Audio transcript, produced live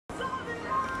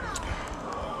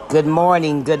Good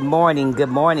morning, good morning, good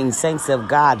morning, saints of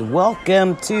God.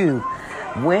 Welcome to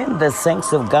When the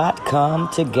Saints of God Come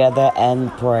Together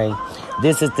and Pray.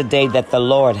 This is the day that the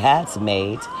Lord has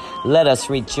made. Let us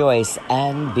rejoice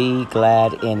and be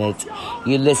glad in it.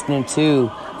 You're listening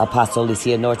to Apostle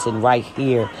Alicia Norton right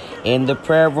here in the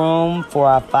prayer room for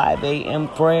our 5 a.m.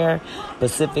 prayer,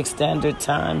 Pacific Standard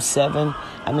Time,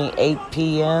 8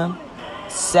 p.m.,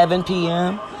 7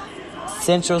 p.m.,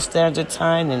 Central Standard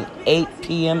Time, and 8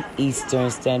 p.m.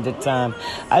 Eastern Standard Time.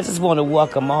 I just want to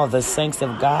welcome all the saints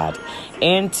of God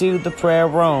into the prayer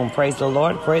room. Praise the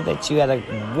Lord. Pray that you had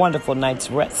a wonderful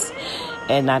night's rest.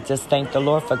 And I just thank the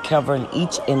Lord for covering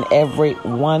each and every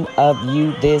one of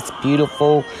you this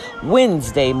beautiful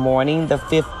Wednesday morning, the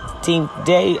 15th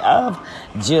day of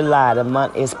July. The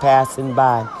month is passing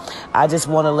by. I just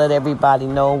want to let everybody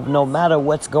know, no matter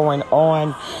what's going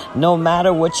on, no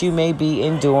matter what you may be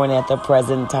enduring at the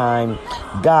present time,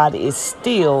 God is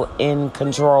still in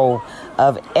control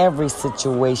of every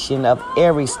situation, of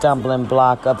every stumbling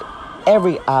block, of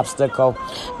every obstacle.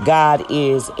 God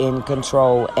is in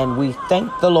control, and we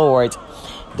thank the Lord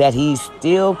that He's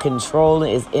still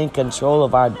is in control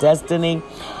of our destiny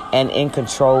and in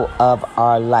control of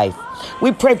our life.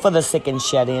 We pray for the sick and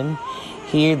shut in.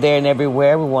 Here, there, and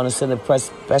everywhere. We want to send a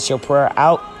special prayer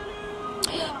out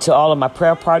to all of my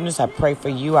prayer partners. I pray for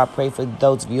you. I pray for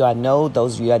those of you I know,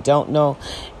 those of you I don't know,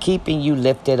 keeping you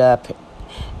lifted up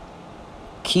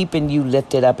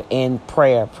in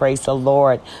prayer. Praise the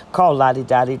Lord. Call Lottie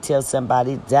Dottie. Tell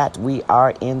somebody that we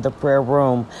are in the prayer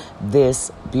room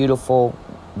this beautiful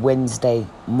Wednesday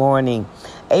morning.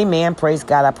 Amen. Praise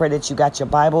God. I pray that you got your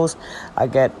Bibles. I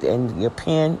got in your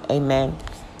pen. Amen.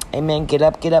 Amen. Get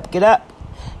up, get up, get up.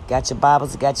 Got your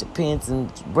Bibles, got your pens,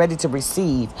 and ready to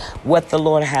receive what the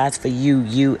Lord has for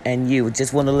you, and you.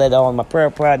 Just want to let all my prayer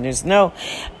partners know,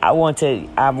 I want to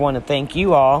thank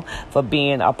you all for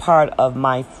being a part of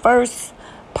my first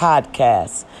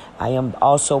podcast. I am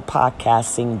also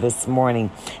podcasting this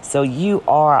morning. So you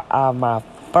are my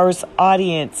first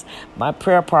audience, my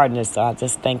prayer partners. So I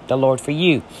just thank the Lord for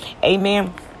you.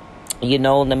 Amen.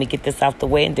 Let me get this out the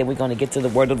way, and then we're going to get to the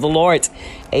word of the Lord.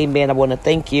 Amen. I want to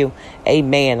thank you.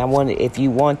 Amen. If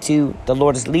you want to, the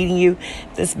Lord is leading you.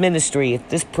 This ministry, if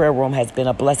this prayer room has been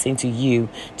a blessing to you,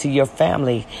 to your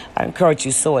family, I encourage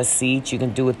you to sow a seed. You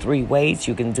can do it 3 ways.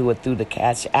 You can do it through the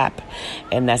Cash App,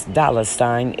 and that's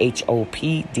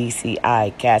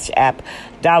 $HOPDCI, Cash App,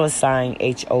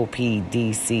 $HOPDCI.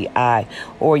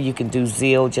 Or you can do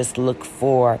Zelle. Just look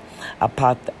for a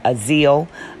Zelle.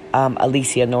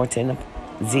 Alicia Norton,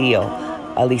 Zelle,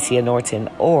 Alicia Norton,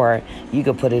 or you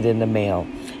can put it in the mail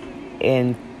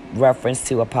in reference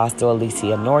to Apostle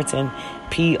Alicia Norton,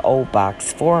 P.O.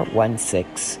 Box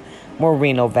 416,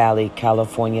 Moreno Valley,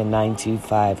 California,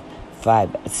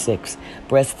 92556.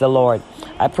 Bless the Lord.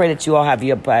 I pray that you all have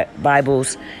your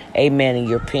Bibles, amen, and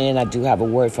your pen. I do have a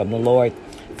word from the Lord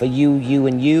for you,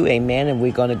 and you, amen. And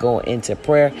we're going to go into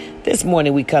prayer. This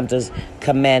morning we come to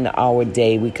command our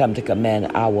day. We come to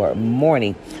command our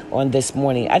morning. On this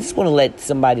morning, I just want to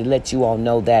let you all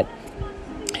know that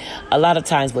a lot of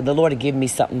times when the Lord give me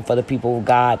something for the people of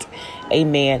God,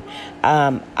 amen,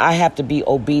 I have to be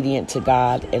obedient to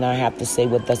God, and I have to say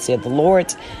what thus said the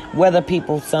Lord. Whether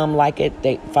some like it,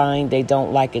 they fine. They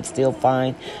don't like it, still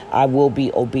fine. I will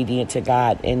be obedient to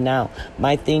God. And now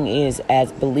my thing is,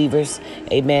 as believers,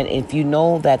 amen, if you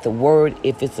know that the word,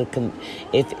 if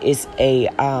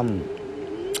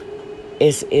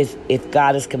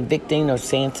God is convicting or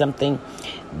saying something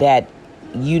that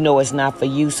it's not for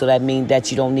you, so that means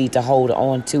that you don't need to hold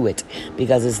on to it,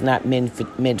 because it's not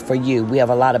meant for you. We have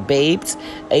a lot of babes,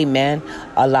 amen,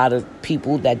 a lot of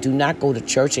people that do not go to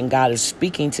church, and God is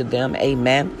speaking to them,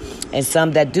 amen, and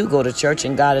some that do go to church,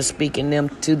 and God is speaking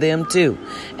to them too,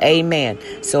 amen.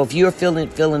 So if you're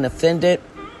feeling offended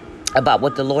about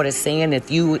what the Lord is saying, if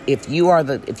you are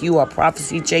a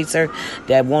prophecy chaser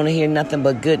that want to hear nothing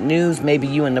but good news, maybe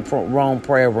you in the wrong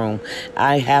prayer room.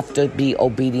 I have to be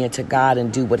obedient to God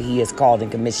and do what He has called and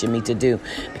commissioned me to do,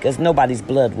 because nobody's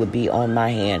blood would be on my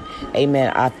hand.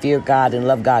 Amen. I fear God and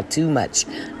love God too much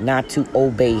not to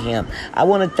obey Him. I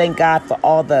want to thank God for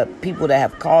all the people that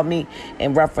have called me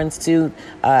in reference to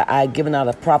I given out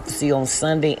a prophecy on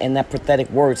Sunday, and that prophetic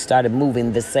word started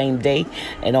moving the same day,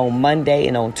 and on Monday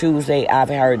and on Tuesday I've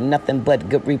heard nothing but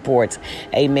good reports.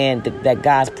 Amen. That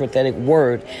God's prophetic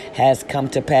word has come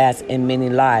to pass in many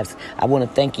lives. I want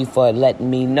to thank you for letting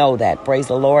me know that. Praise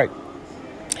the Lord.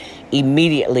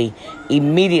 Immediately,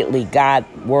 that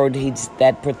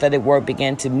prophetic word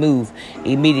began to move.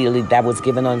 Immediately, that was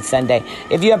given on Sunday.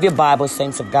 If you have your Bibles,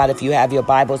 saints of God, if you have your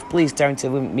Bibles, please turn to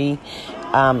me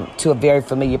to a very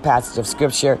familiar passage of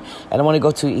Scripture. And I want to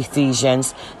go to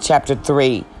Ephesians chapter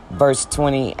 3, verse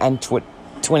 20 and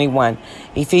 21.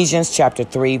 Ephesians chapter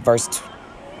 3, verse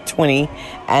 20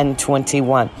 and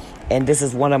 21. And this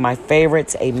is one of my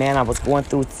favorites. Amen. I was going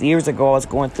through years ago. I was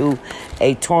going through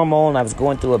a turmoil, and I was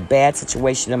going through a bad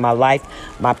situation in my life,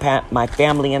 my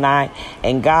family and I.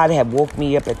 And God had woke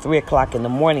me up at 3 o'clock in the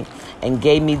morning and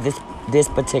gave me this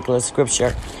particular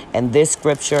scripture. And this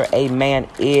scripture, amen,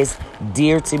 is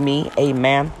dear to me.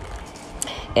 Amen.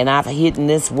 And I've hidden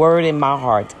this word in my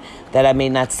heart that I may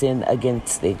not sin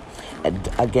against the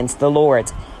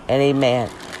Lord. And amen.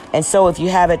 And so if you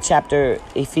have it,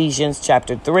 Ephesians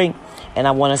chapter 3, and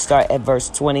I want to start at verse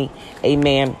 20,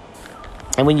 amen.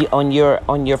 And when you on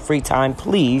your free time,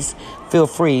 please feel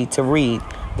free to read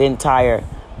the entire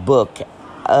book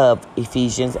of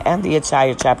Ephesians and the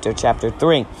entire chapter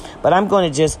 3. But I'm going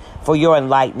to just, for your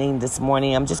enlightening this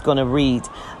morning, I'm just going to read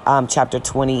chapter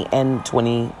 20 and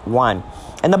 21.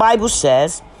 And the Bible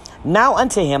says, "Now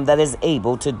unto him that is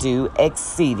able to do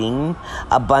exceeding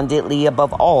abundantly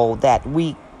above all that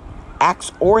we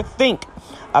ask or think,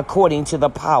 according to the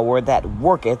power that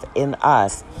worketh in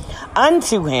us.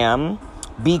 Unto him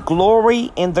be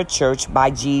glory in the church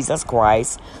by Jesus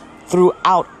Christ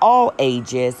throughout all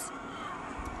ages,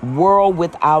 world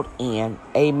without end."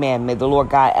 Amen. May the Lord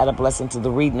God add a blessing to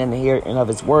the reading and the hearing of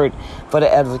his word for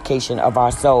the edification of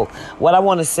our soul. What I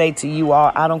want to say to you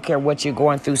all, I don't care what you're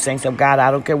going through, saints of God. I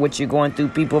don't care what you're going through,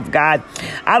 people of God.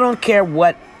 I don't care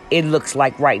what it looks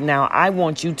like right now. I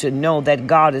want you to know that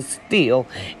God is still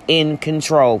in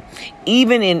control.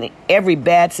 Even in every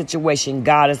bad situation,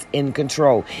 God is in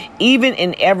control. Even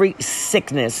in every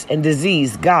sickness and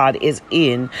disease, God is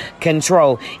in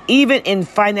control. Even in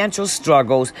financial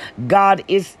struggles,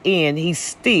 He's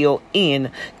still in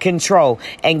control.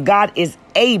 And God is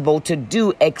able to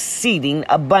do exceeding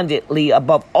abundantly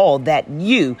above all that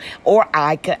you or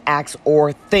I could ask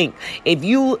or think. If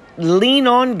you lean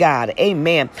on God,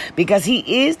 amen, because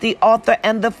he is the author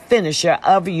and the finisher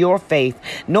of your faith.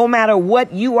 No matter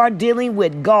what you are dealing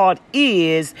with, God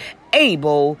is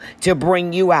able to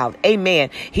bring you out. Amen.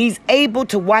 He's able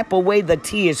to wipe away the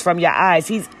tears from your eyes.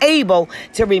 He's able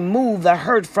to remove the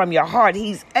hurt from your heart.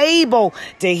 He's able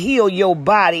to heal your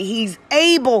body. He's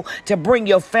able to bring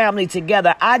your family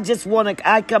together. I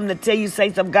come to tell you,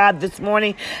 saints of God, this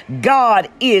morning, God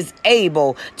is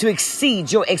able to exceed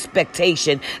your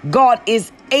expectation. God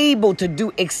is able to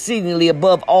do exceedingly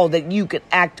above all that you could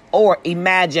act or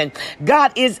imagine.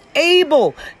 God is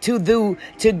able to do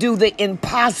the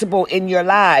impossible in your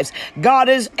lives. God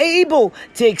is able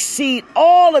to exceed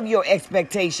all of your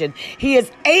expectation. He is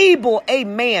able,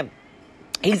 amen.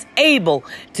 He's able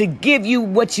to give you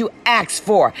what you ask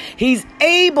for. He's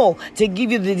able to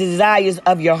give you the desires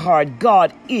of your heart.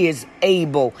 God is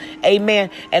able. Amen.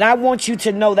 And I want you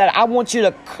to know that. I want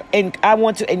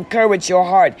to encourage your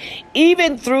heart.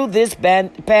 Even through this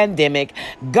pandemic,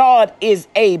 God is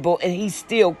able, and he's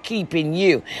still keeping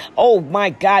you. Oh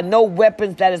my God, no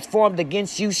weapons that is formed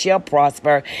against you shall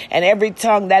prosper, and every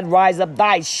tongue that rise up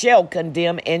thy shall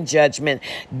condemn in judgment.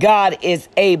 God is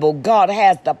able. God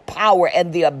has the power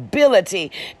and the ability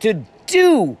to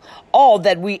do all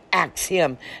that we ask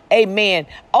him. Amen.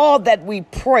 All that we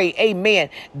pray. Amen.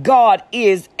 God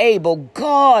is able.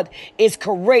 God is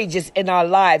courageous in our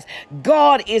lives.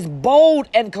 God is bold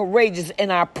and courageous in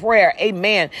our prayer.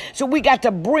 Amen. So we got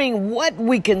to bring what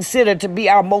we consider to be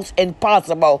our most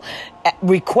impossible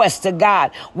request to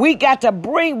God. We got to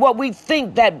bring what we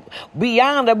think that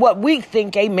beyond of what we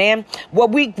think. Amen.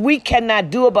 What we cannot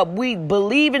do it, but we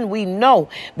believe and we know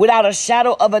without a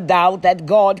shadow of a doubt that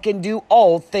God can do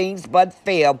all things but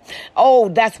fail. Oh,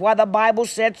 that's why the Bible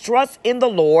said, trust in the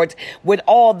Lord with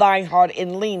all thine heart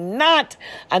and lean not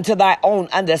unto thy own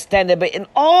understanding, but in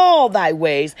all thy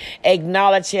ways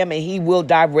acknowledge him, and he will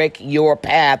direct your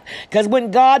path. Because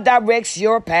when God directs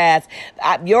your path,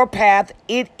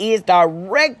 it is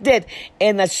directed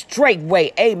in a straight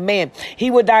way. Amen. He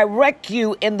will direct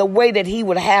you in the way that he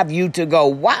would have you to go.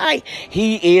 Why?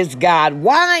 He is God.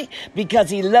 Why? Because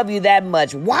he loves you that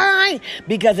much. Why?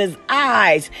 Because his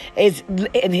eyes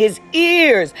and his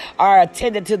ears are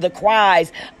attended to the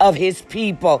cries of his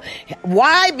people.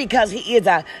 Why? Because he is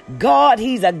a God.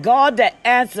 He's a God that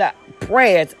answers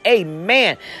prayers.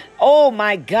 Amen. Oh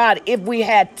my God, if we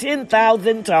had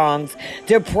 10,000 tongues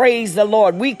to praise the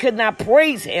Lord, we could not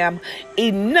praise him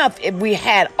enough if we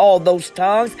had all those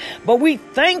tongues. But we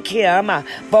thank him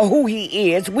for who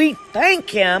he is. We thank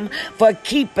him for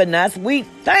keeping us. We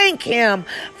thank him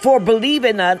for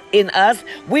believing in us.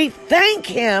 We thank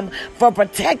him for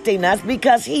protecting us,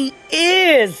 because he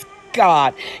is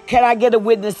God. Can I get a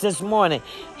witness this morning?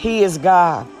 He is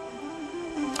God.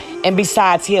 And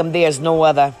besides him, there's no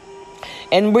other.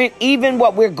 And even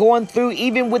what we're going through,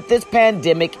 even with this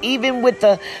pandemic, even with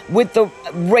the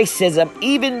racism,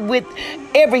 even with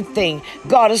everything,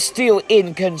 God is still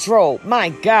in control. My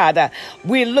God,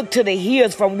 we look to the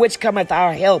hills from which cometh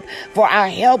our help, for our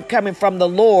help coming from the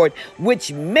Lord,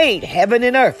 which made heaven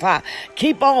and earth.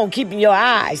 Keep on keeping your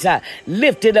eyes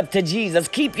lifted up to Jesus.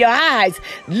 Keep your eyes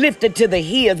lifted to the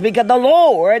hills, because the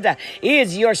Lord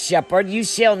is your shepherd. You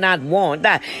shall not want.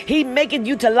 He maketh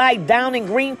you to lie down in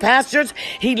green pastures.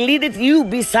 He leadeth you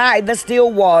beside the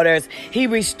still waters. He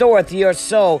restoreth your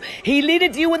soul. He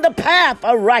leadeth you in the path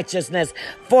of righteousness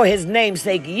for his name's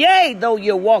sake. Yea, though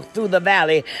you walk through the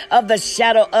valley of the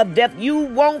shadow of death, you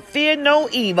won't fear no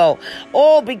evil.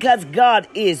 All because God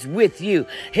is with you.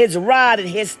 His rod and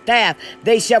his staff,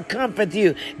 they shall comfort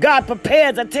you. God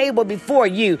prepares a table before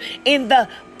you in the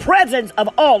presence of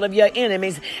all of your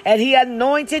enemies, and he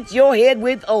anointed your head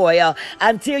with oil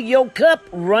until your cup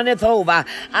runneth over.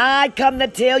 I come to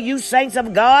tell you, saints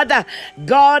of God,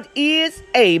 God is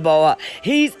able.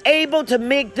 He's able to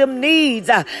make them needs.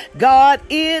 God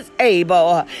is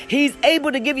able. He's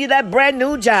able to give you that brand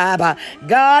new job.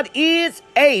 God is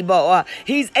able.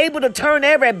 He's able to turn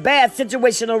every bad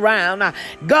situation around.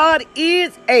 God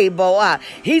is able.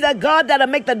 He's a God that'll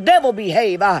make the devil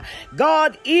behave.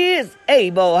 God is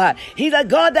able. He's a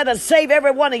God that'll save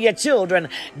every one of your children.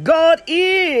 God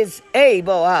is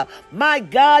able. My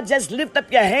God, just lift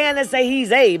up your hand and say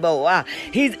he's able.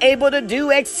 He's able to do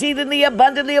exceedingly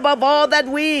abundantly above all that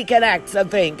we can ask or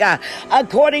think.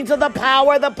 According to the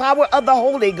power of the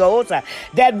Holy Ghost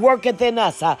that worketh in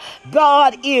us.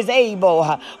 God is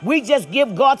able. We just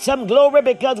give God some glory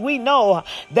because we know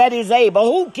that he's able.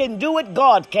 Who can do it?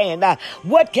 God can.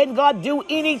 What can God do?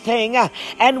 Anything.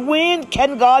 And when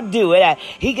can God do it?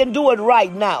 He can do it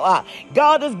right now.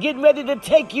 God is getting ready to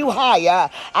take you higher.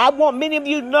 I want many of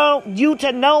you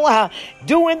to know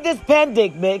during this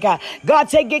pandemic, God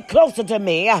said, get closer to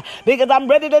me because I'm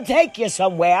ready to take you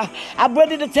somewhere. I'm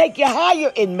ready to take you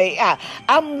higher in me.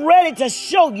 I'm ready to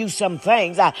show you some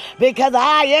things because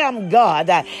I am God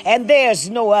and there's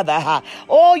no other.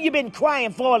 Oh, you've been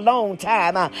crying for a long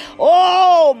time.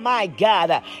 Oh, my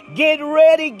God. Get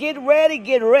ready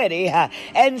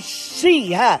and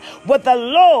see what the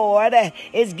Lord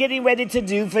is getting ready to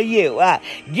do for you.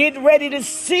 Get ready to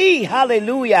see,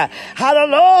 hallelujah, how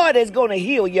the Lord is going to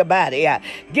heal your body.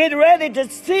 Get ready to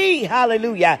see,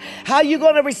 hallelujah, how you're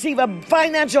going to receive a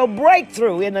financial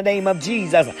breakthrough in the name of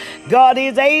Jesus. God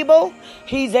is able.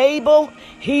 He's able.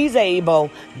 He's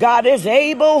able. God is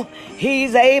able.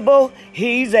 He's able.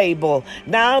 He's able.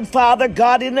 Now, Father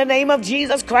God, in the name of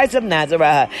Jesus Christ of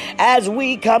Nazareth, as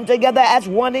we come together as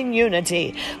one in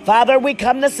unity, Father, we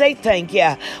come to say thank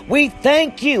you. We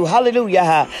thank you.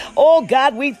 Hallelujah. Oh,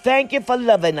 God, we thank you for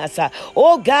loving us.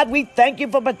 Oh, God, we thank you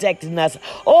for protecting us.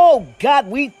 Oh, God,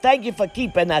 we thank you for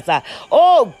keeping us.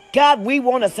 Oh, God, we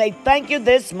want to say thank you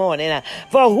this morning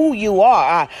for who you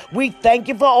are. We thank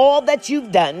you for all that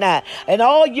you've done and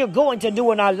all you're going to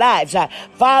do in our lives.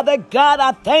 Father God,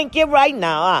 I thank you right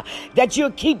now that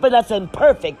you're keeping us in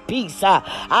perfect peace.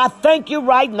 I thank you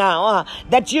right now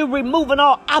that you're removing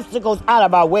all obstacles out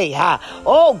of our way.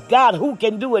 Oh, God, who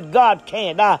can do it? God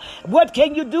can. What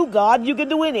can you do, God? You can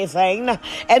do anything.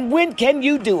 And when can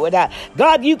you do it?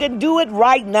 God, you can do it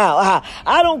right now.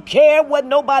 I don't care what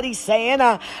nobody's saying.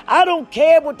 I don't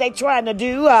care what they're trying to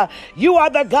do. You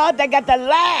are the God that got the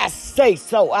last say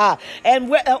so.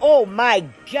 Oh my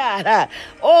God.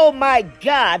 Oh my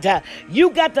God. You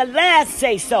got the last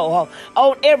say so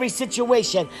on every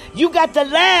situation. You got the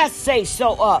last say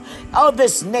so of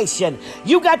this nation.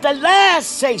 You got the last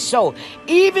say so.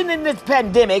 Even in this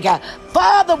pandemic,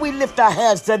 Father, we lift our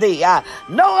hands to thee.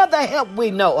 No other help we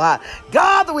know.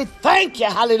 God, we thank you.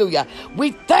 Hallelujah.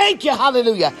 We thank you.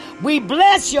 Hallelujah. We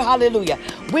bless you. Hallelujah.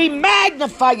 We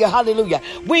magnify you. Hallelujah.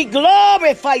 We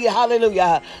glorify you.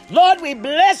 Hallelujah. Lord, we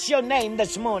bless your name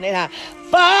this morning.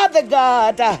 Father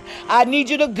God, I need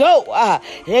you to go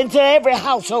into every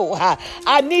household.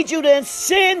 I need you to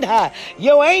send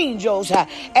your angels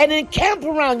and encamp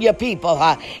around your people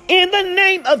in the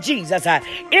name of Jesus.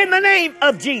 In the name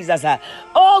of Jesus.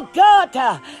 Oh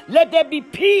God, let there be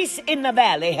peace in the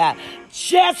valley.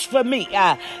 Just for me.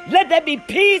 Let there be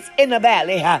peace in the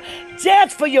valley.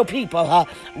 Just for your people.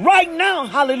 Right now,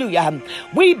 hallelujah.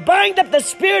 We bind up the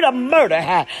spirit of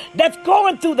murder that's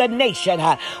going through the nation.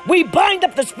 We bind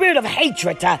up the spirit of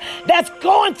hatred that's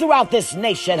going throughout this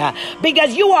nation.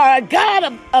 Because you are a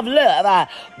God of love.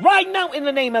 Right now, in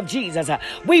the name of Jesus.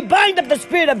 We bind up the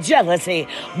spirit of jealousy.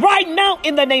 Right now,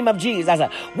 in the name of Jesus.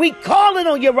 We calling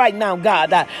on you right now, God.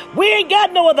 We ain't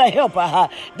got no other helper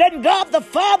than God the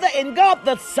Father and God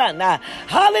the Son.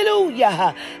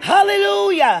 Hallelujah.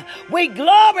 Hallelujah. We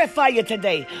glorify you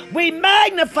today. We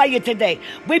magnify you today.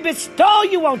 We bestow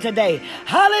you on today.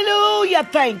 Hallelujah.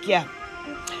 Thank you.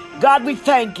 God, we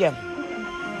thank you.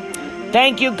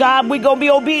 Thank you, God. We're going to be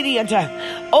obedient.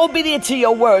 Obedient to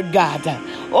your word, God.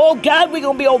 Oh, God, we're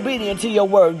going to be obedient to your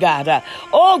word, God.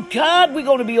 Oh, God, we're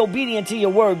going to be obedient to your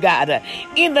word, God.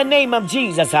 In the name of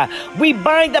Jesus, we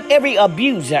bind up every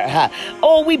abuser.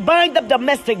 Oh, we bind up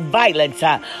domestic violence.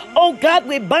 Oh, God,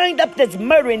 we bind up this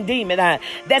murdering demon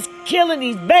that's killing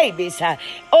these babies.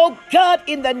 Oh, God,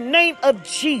 in the name of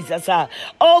Jesus.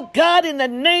 Oh, God, in the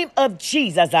name of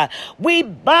Jesus, we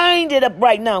bind it up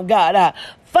right now, God.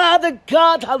 Father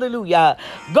God, hallelujah,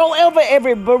 go over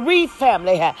every bereaved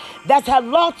family that's had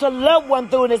lost a loved one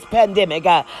through this pandemic.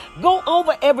 Go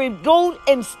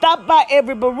and stop by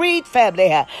every bereaved family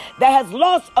that has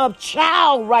lost a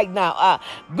child right now.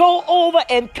 Go over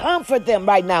and comfort them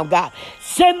right now, God.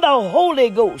 Send the Holy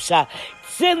Ghost.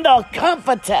 Send the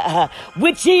Comforter,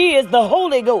 which is the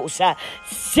Holy Ghost.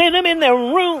 Send them in their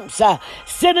rooms.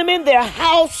 Send them in their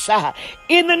house.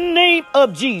 In the name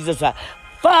of Jesus.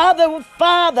 Father,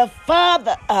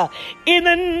 in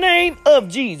the name of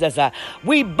Jesus,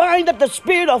 we bind up the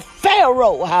spirit of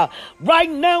Pharaoh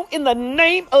right now in the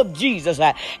name of Jesus,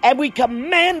 and we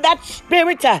command that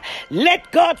spirit to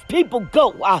let God's people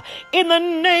go in the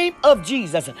name of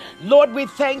Jesus. Lord, we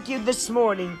thank you this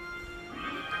morning.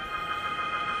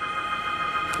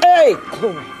 Hey,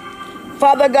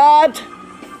 Father God,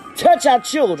 touch our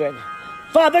children.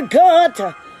 Father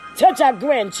God, touch our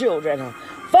grandchildren.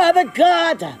 Father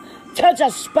God, touch our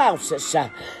spouses.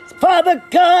 Father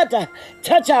God,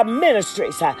 touch our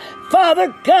ministries.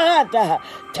 Father God,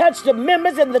 touch the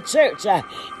members in the church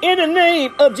in the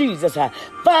name of Jesus.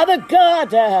 Father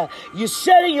God, you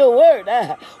said in your word,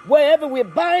 wherever we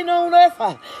bind on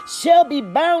earth shall be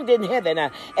bound in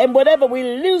heaven, and whatever we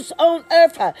loose on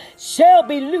earth shall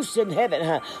be loose in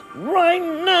heaven. Right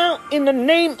now, in the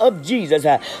name of Jesus,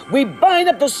 we bind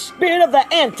up the spirit of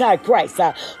the Antichrist.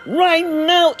 Right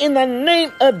now, in the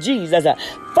name of Jesus,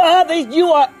 Father,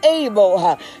 you are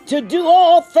able to do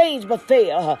all things but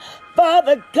fail.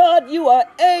 Father God, you are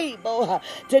able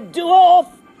to do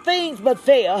all things but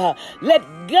fail. Let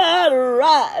God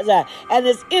arise and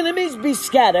his enemies be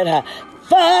scattered.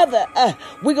 Father,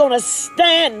 we're going to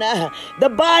stand. The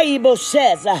Bible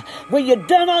says, when you've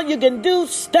done all you can do,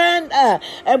 stand.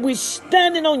 And we're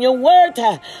standing on your word.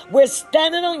 We're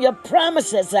standing on your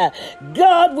promises.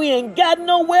 God, we ain't got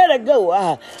nowhere to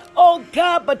go. Oh,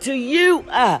 God, but to you,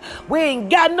 we ain't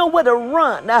got nowhere to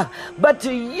run. But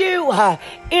to you,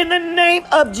 in the name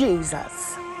of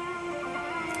Jesus.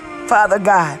 Father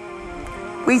God,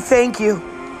 we thank you.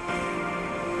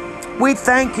 We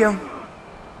thank you.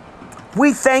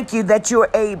 We thank you that you're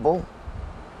able.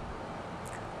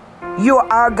 You're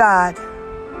our God.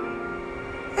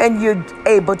 And you're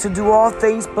able to do all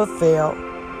things but fail.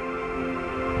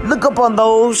 Look upon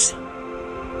those.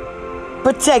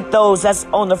 Protect those that's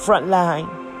on the front line.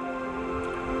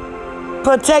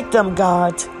 Protect them,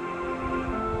 God.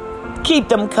 Keep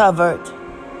them covered.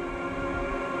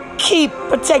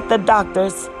 Protect the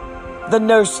doctors, the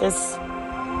nurses.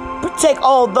 Protect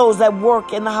all those that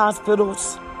work in the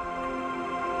hospitals.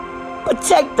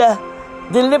 Protect the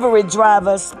delivery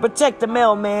drivers. Protect the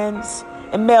mailmans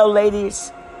and mail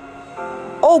ladies.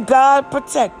 Oh, God,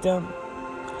 protect them.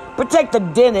 Protect the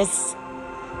dentists.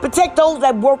 Protect those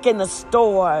that work in the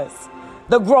stores,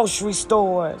 the grocery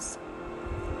stores.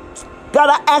 God,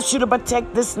 I ask you to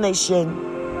protect this nation.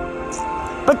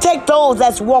 Protect those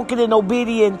that's walking in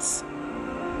obedience.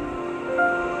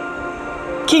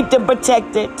 Keep them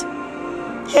protected.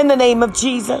 In the name of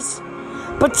Jesus.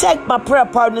 Protect my prayer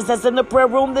partners that's in the prayer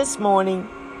room this morning.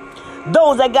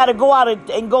 Those that got to go out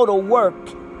and go to work.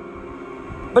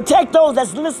 Protect those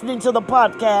that's listening to the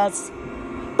podcast.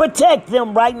 Protect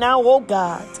them right now, oh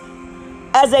God,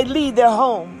 as they leave their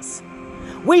homes.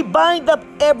 We bind up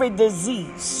every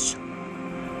disease,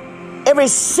 every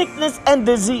sickness and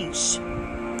disease.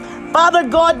 Father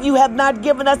God, you have not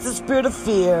given us the spirit of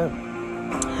fear.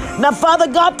 Now, Father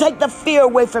God, take the fear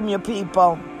away from your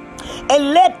people.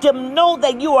 And let them know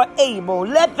that you are able.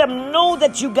 Let them know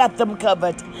that you got them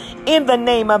covered. In the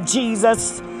name of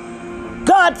Jesus.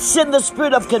 God, send the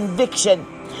spirit of conviction.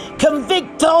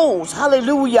 Convict those,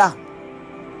 hallelujah,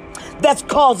 that's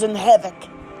causing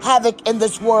havoc in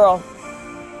this world.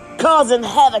 Causing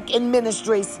havoc in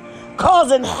ministries.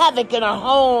 Causing havoc in our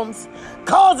homes.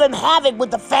 Causing havoc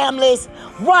with the families.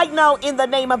 Right now, in the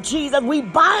name of Jesus, we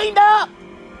bind up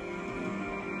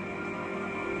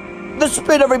the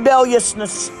spirit of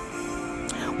rebelliousness.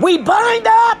 We bind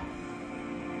up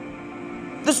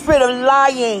the spirit of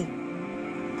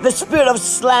lying, the spirit of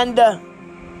slander,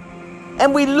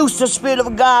 and we loose the spirit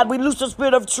of God. We loose the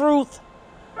spirit of truth.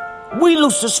 We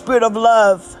loose the spirit of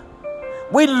love.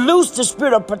 We loose the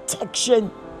spirit of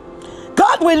protection.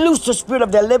 God, we loose the spirit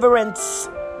of deliverance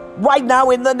right now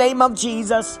in the name of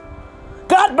Jesus.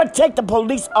 God, protect the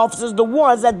police officers, the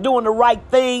ones that doing the right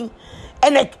thing,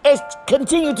 and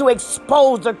continue to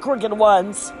expose the crooked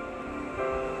ones.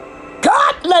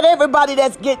 God, let everybody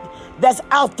that's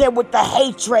out there with the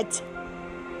hatred,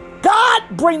 God,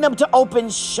 bring them to open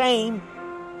shame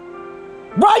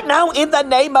right now in the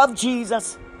name of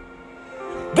Jesus.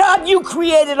 God, you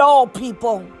created all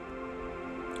people.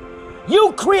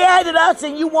 You created us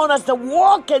and you want us to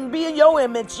walk and be in your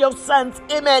image, your son's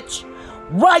image,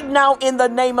 right now in the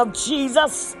name of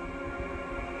Jesus.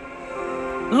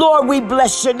 Lord, we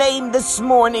bless your name this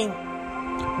morning.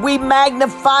 We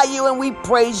magnify you and we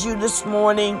praise you this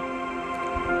morning.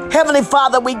 Heavenly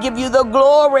Father, we give you the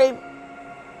glory.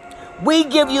 We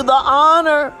give you the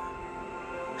honor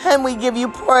and we give you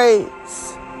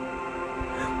praise.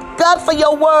 God, for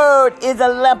your word is a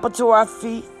lamp unto our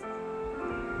feet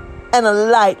and a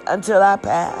light unto our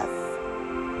path.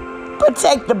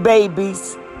 Protect the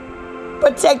babies.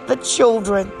 Protect the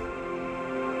children.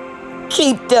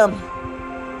 Keep them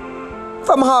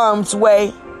from harm's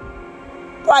way.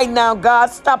 Right now,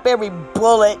 God, stop every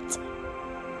bullet.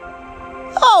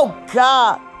 Oh,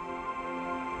 God.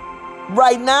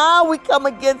 Right now, we come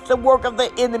against the work of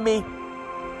the enemy.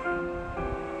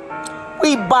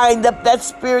 We bind up that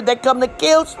spirit that come to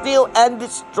kill, steal, and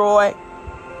destroy.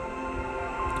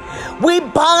 We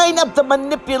bind up the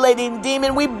manipulating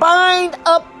demon. We bind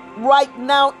up right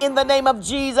now in the name of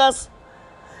Jesus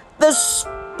the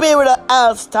spirit of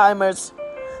Alzheimer's,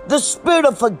 the spirit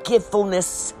of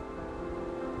forgetfulness.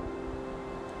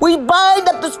 We bind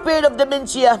up the spirit of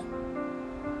dementia.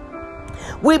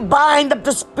 We bind up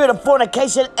the spirit of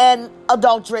fornication and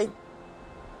adultery.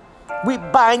 We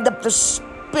bind up the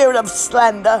spirit of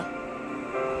slander.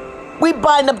 We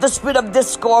bind up the spirit of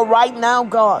discord right now,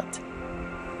 God,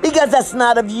 because that's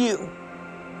not of you.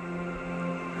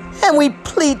 And we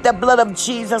plead the blood of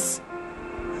Jesus.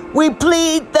 We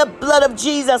plead the blood of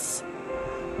Jesus.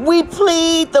 We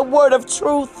plead the word of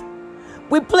truth.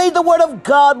 We plead the word of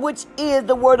God, which is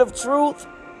the word of truth.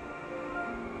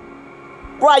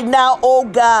 Right now, oh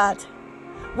God,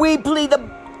 we plead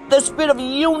the spirit of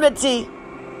unity,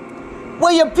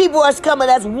 where your people are coming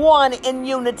as one in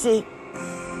unity.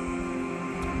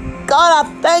 God,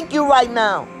 I thank you right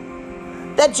now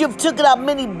that you've taken out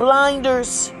many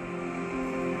blinders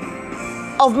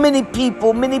of many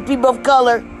people of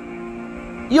color.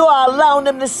 You are allowing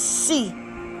them to see.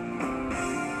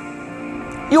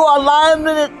 You are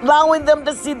allowing them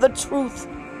to see the truth.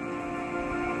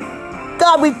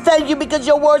 God, we thank you because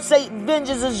your word says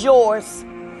vengeance is yours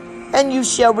and you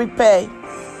shall repay.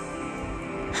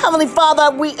 Heavenly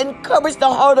Father, we encourage the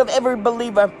heart of every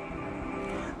believer,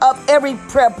 of every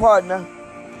prayer partner.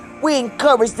 We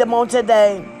encourage them on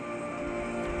today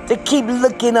to keep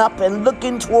looking up and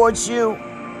looking towards you.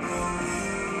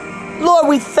 Lord,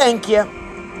 we thank you.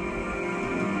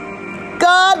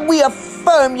 God, we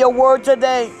affirm your word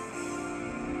today.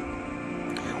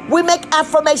 We make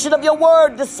affirmation of your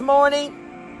word this morning.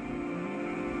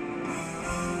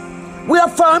 We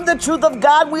affirm the truth of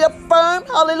God. We affirm,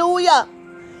 hallelujah,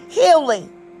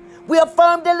 healing. We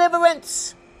affirm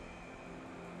deliverance.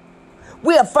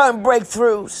 We affirm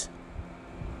breakthroughs.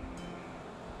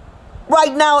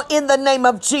 Right now, in the name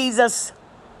of Jesus.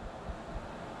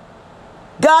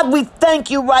 God, we thank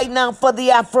you right now for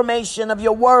the affirmation of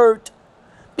your word,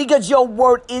 because your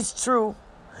word is true.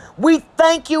 We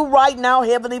thank you right now,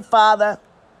 Heavenly Father,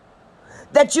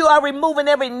 that you are removing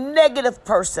every negative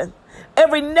person,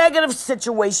 every negative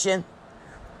situation,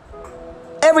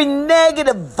 every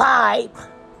negative vibe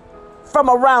from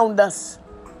around us.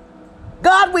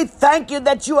 God, we thank you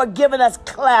that you are giving us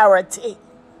clarity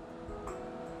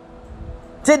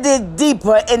to dig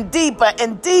deeper and deeper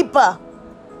and deeper.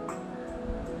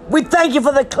 We thank you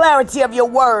for the clarity of your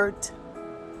word.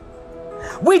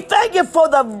 We thank you for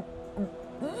the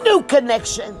new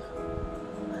connection,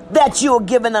 that you are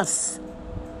giving us.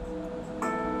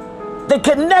 The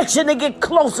connection to get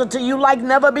closer to you like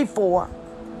never before.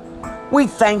 We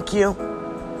thank you.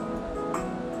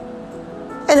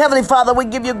 And Heavenly Father, we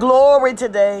give you glory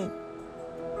today.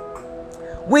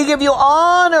 We give you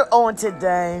honor on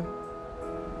today.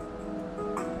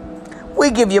 We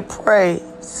give you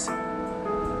praise.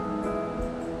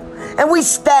 And we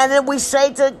stand and we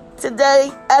say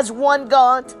today as one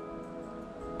God,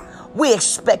 we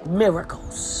expect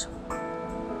miracles.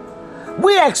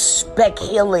 We expect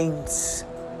healings.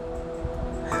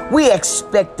 We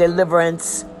expect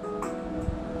deliverance.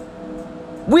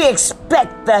 We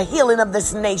expect the healing of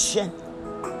this nation.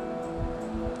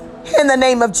 In the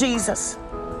name of Jesus.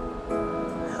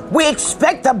 We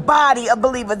expect the body of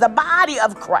believers, the body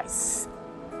of Christ,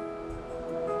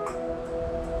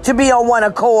 to be on one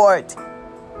accord.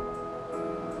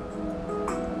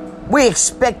 We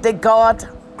expect that God.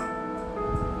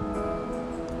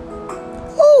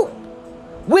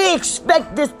 We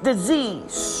expect this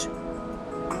disease,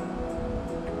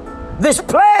 this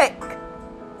plague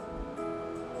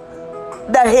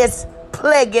that is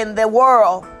plaguing the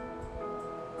world.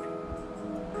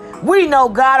 We know,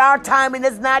 God, our timing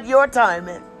is not your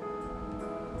timing.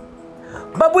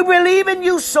 But we believe in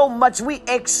you so much, we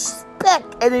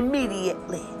expect an immediate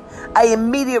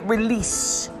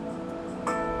release.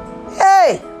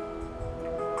 Hey!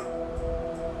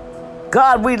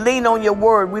 God, we lean on your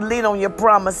word. We lean on your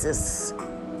promises.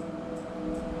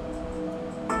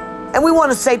 And we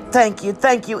want to say thank you.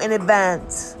 Thank you in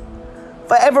advance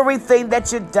for everything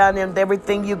that you've done and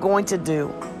everything you're going to do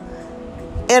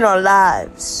in our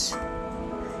lives,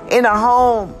 in our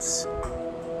homes,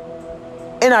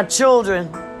 in our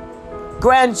children,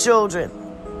 grandchildren,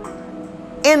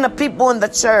 in the people in the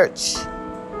church,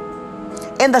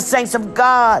 in the saints of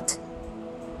God,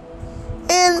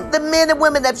 in the men and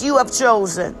women that you have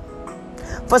chosen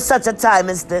for such a time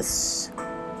as this.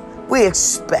 We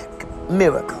expect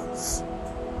miracles.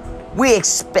 We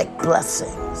expect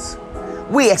blessings.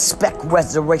 We expect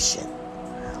restoration.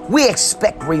 We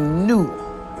expect renewal.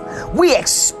 We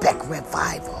expect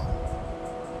revival.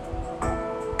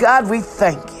 God, we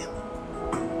thank you.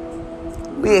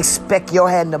 We expect your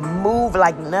hand to move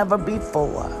like never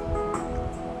before.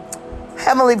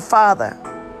 Heavenly Father,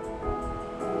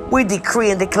 we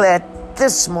decree and declare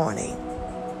this morning,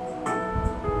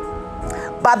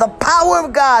 by the power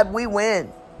of God, we win.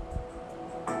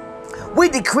 We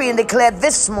decree and declare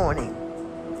this morning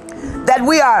that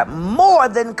we are more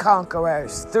than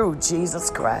conquerors through Jesus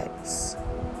Christ.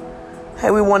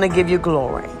 Hey, we want to give you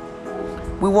glory.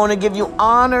 We want to give you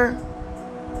honor.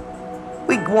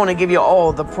 We want to give you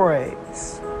all the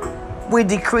praise. We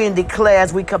decree and declare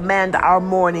as we command our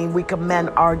morning, we command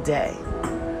our day.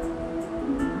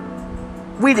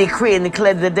 We decree and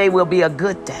declare that today will be a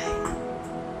good day.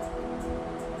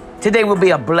 Today will be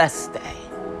a blessed day.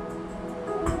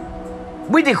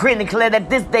 We decree and declare that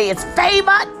this day is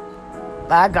favored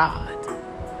by God.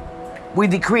 We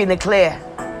decree and declare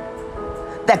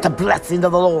that the blessing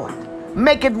of the Lord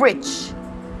make it rich,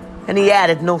 and he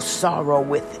added no sorrow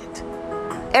with it.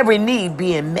 Every need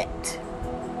being met.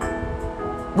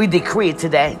 We decree it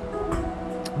today.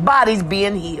 Bodies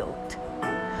being healed.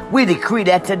 We decree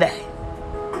that today.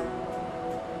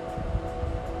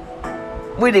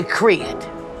 We decree it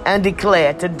and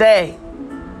declare today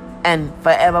and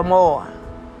forevermore.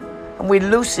 And we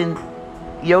loosen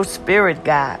your spirit,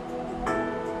 God.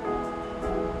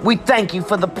 We thank you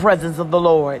for the presence of the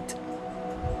Lord.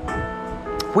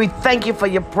 We thank you for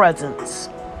your presence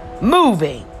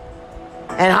moving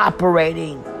and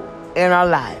operating in our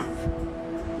life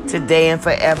today and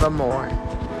forevermore.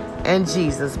 In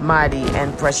Jesus' mighty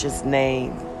and precious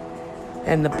name.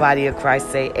 And the body of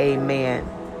Christ say amen.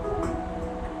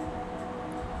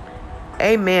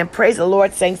 Amen. Praise the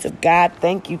Lord, saints of God.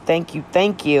 Thank you, thank you,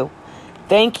 thank you.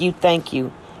 Thank you, thank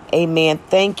you. Amen.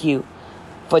 Thank you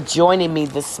for joining me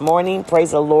this morning.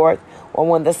 Praise the Lord. Or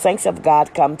when the saints of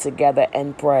God come together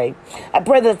and pray. I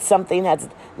pray that something has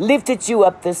lifted you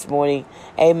up this morning.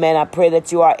 Amen. I pray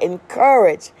that you are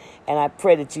encouraged. And I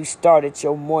pray that you started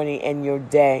your morning and your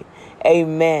day.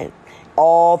 Amen.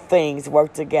 All things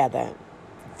work together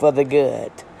for the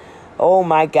good. Oh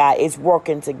my God, it's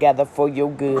working together for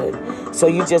your good. So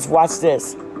you just watch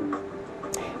this.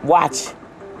 Watch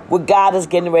what God is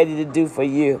getting ready to do for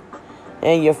you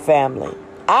and your family.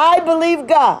 I believe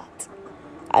God,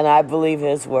 and I believe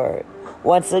his word.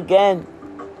 Once again,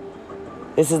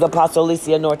 this is Apostle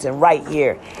Alicia Norton right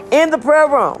here in the prayer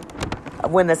room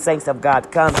when the saints of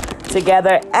God come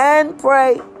together and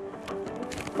pray.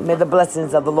 And may the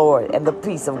blessings of the Lord and the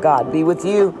peace of God be with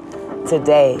you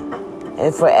today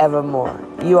and forevermore.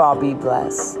 You all be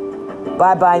blessed.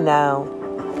 Bye-bye now.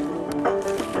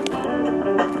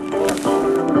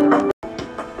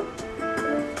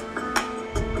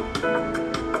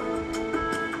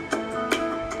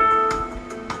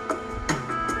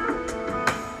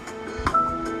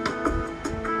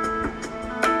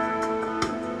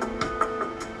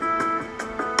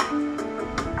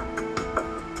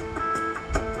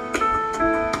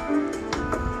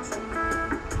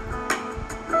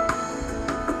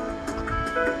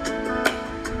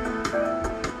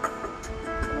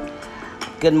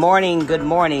 Good morning, good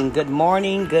morning, good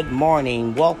morning, good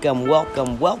morning. Welcome,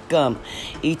 welcome, welcome.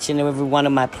 Each and every one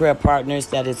of my prayer partners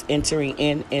that is entering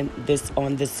in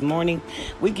this morning.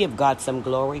 We give God some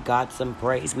glory, God some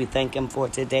praise. We thank him for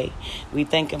today. We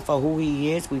thank him for who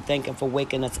he is. We thank him for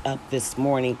waking us up this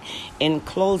morning and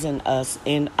closing us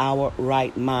in our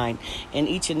right mind. And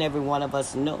each and every one of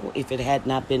us know if it had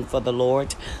not been for the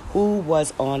Lord who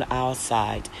was on our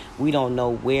side, we don't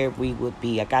know where we would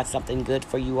be. I got something good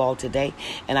for you all today.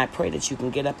 And I pray that you can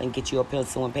get up and get you a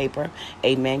pencil and paper.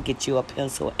 Amen. Get you a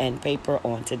pencil and paper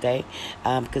on today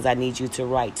because I need you to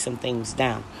write some things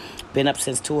down. Been up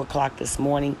since 2 o'clock this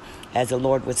morning as the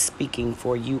Lord was speaking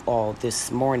for you all this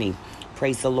morning.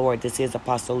 Praise the Lord. This is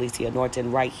Apostle Alicia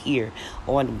Norton right here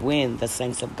on When the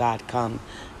Saints of God Come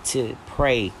to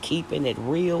Pray. Keeping it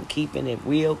real, keeping it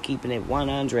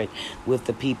 100 with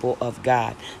the people of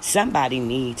God. Somebody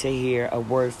needs to hear a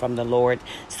word from the Lord.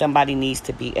 Somebody needs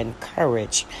to be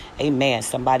encouraged. Amen.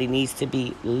 Somebody needs to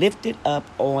be lifted up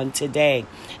on today.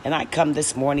 And I come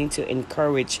this morning to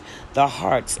encourage the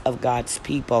hearts of God's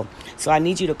people. So I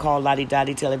need you to call Lottie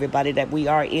Dottie, tell everybody that we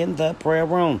are in the prayer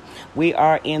room. We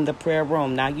are in the prayer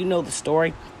room. Now, you know the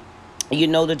story. You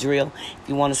know the drill. If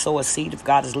you want to sow a seed, if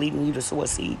God is leading you to sow a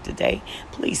seed today,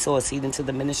 please sow a seed into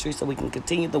the ministry so we can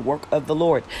continue the work of the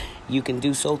Lord. You can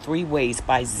do so 3 ways: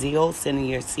 by Zelle, sending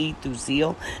your seed through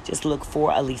Zelle. Just look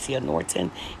for Alicia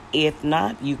Norton. If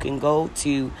not, you can go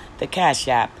to the Cash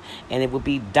App, and it will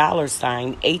be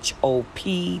 $HOPDCI.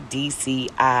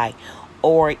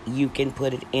 Or you can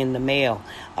put it in the mail,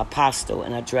 Apostle,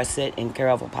 and address it in care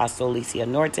of Apostle Alicia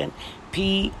Norton,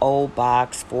 P.O.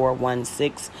 Box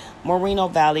 416, Moreno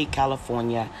Valley,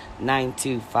 California,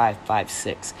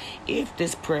 92556. If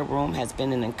this prayer room has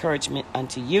been an encouragement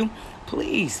unto you,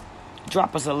 please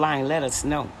drop us a line. Let us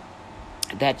know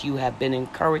that you have been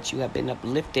encouraged, you have been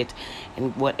uplifted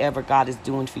in whatever God is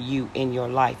doing for you in your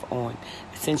life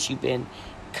since you've been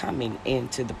coming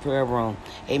into the prayer room.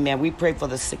 Amen. We pray for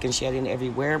the sick and shedding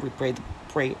everywhere.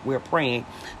 We're praying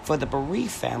for the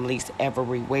bereaved families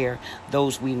everywhere,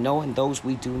 those we know and those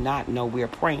we do not know. We're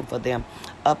praying for them,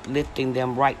 uplifting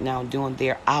them right now during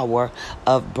their hour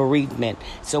of bereavement.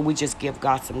 So we just give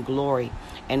God some glory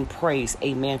and praise,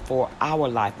 amen, for our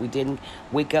life. We didn't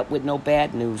wake up with no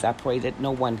bad news. I pray that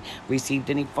no one received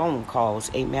any phone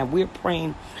calls, amen. We're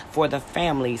praying for the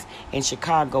families in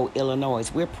Chicago,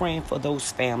 Illinois. We're praying for those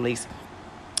families,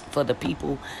 for the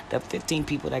people, the 15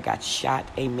 people that got shot,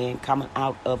 amen, coming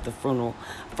out of the funeral,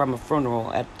 from a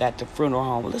funeral at the funeral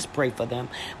home. Let's pray for them.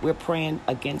 We're praying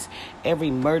against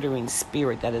every murdering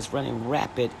spirit that is running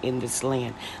rapid in this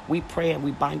land. We pray and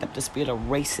we bind up the spirit of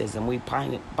racism. We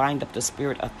bind up the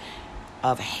spirit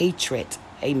of hatred,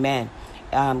 amen.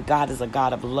 God is a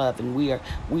God of love, and we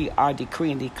are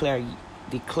decreeing,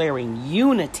 declaring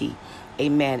unity.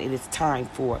 Amen. It is time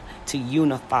to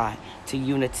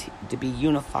be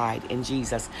unified in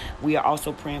Jesus. We are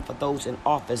also praying for those in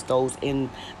office, those in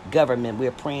government. We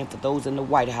are praying for those in the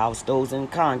White House, those in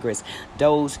Congress,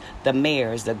 the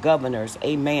mayors, the governors,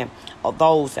 amen, of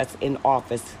those that's in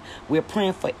office. We're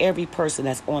praying for every person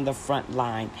that's on the front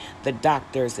line, the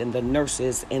doctors and the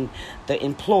nurses and the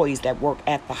employees that work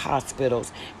at the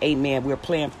hospitals. Amen. We're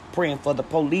praying for the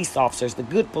police officers, the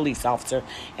good police officer,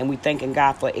 and we thanking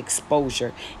God for exposure.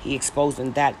 He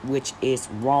exposing that which is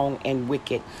wrong and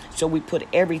wicked. So we put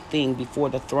everything before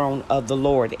the throne of the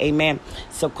Lord. Amen.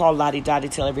 So call Lottie Dottie,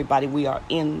 tell everybody we are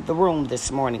in the room this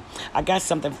morning. I got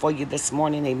something for you this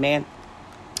morning. Amen.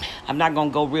 I'm not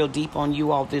going to go real deep on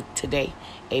you all today.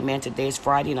 Amen. Today is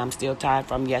Friday, and I'm still tired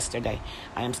from yesterday.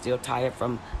 I am still tired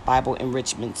from Bible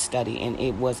enrichment study, and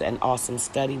it was an awesome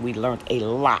study. We learned a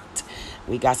lot.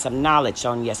 We got some knowledge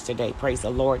on yesterday. Praise the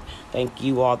Lord. Thank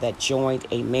you all that joined.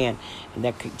 Amen. And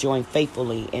that joined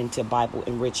faithfully into Bible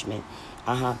enrichment.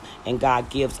 And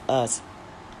God gives us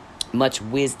much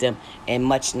wisdom and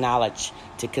much knowledge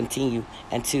to continue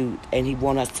and He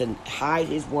wants us to hide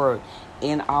His word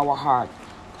in our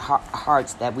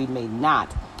hearts that we may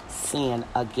not sin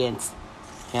against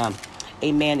Him.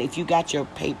 Amen. If you got your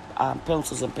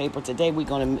pencils and paper. Today we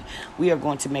are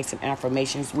going to make some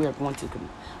affirmations. We are going to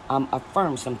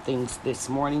affirm some things this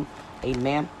morning.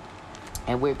 Amen.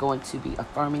 And we're going to be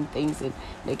affirming things and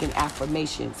making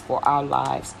affirmations for our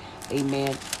lives.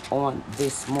 Amen. On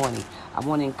this morning, I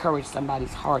want to encourage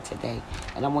somebody's heart today.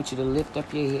 And I want you to lift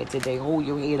up your head today. Hold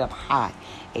your head up high.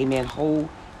 Amen. Hold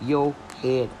your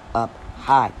head up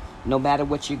high. No matter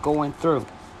what you're going through,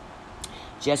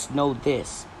 just know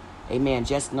this. Amen.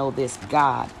 Just know this.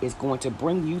 God is going to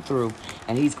bring you through,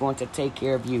 and he's going to take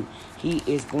care of you. He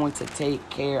is going to take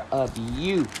care of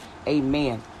you.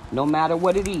 Amen. No matter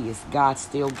what it is, God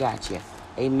still got you.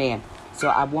 Amen. So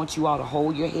I want you all to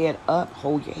hold your head up.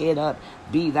 Hold your head up.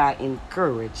 Be thou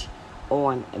encouraged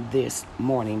on this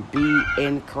morning. Be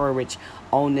encouraged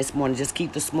on this morning. Just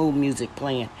keep the smooth music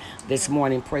playing this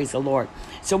morning. Praise the Lord.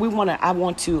 So I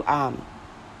want to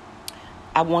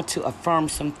affirm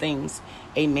some things.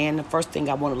 Amen. The first thing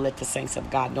I want to let the saints of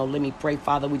God know. Let me pray.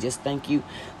 Father, we just thank you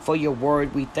for your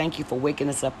word. We thank you for waking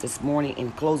us up this morning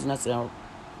and closing us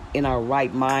in our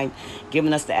right mind,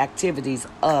 giving us the activities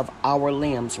of our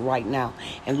limbs right now.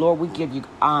 And Lord, we give you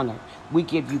honor, we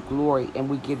give you glory, and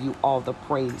we give you all the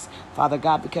praise, Father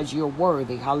God, because you're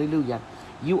worthy. Hallelujah.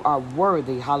 You are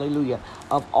worthy, hallelujah,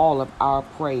 of all of our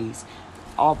praise,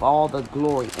 of all the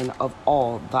glory, and of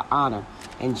all the honor.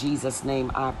 In Jesus'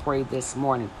 name I pray this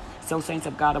morning. So saints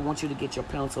of God, I want you to get your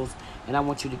pencils and I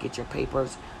want you to get your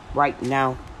papers right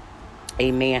now.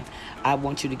 Amen. I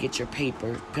want you to get your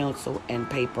pencil and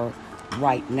paper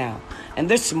right now. And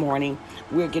this morning,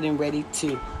 we're getting ready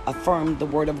to affirm the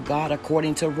word of God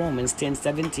according to Romans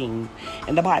 10:17.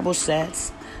 And the Bible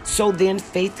says, so then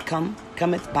faith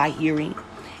cometh by hearing,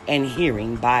 and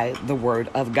hearing by the word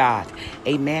of God.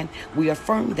 Amen. We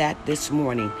affirm that this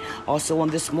morning. Also on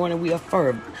this morning, we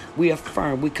come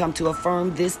to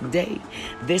affirm this day,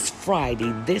 this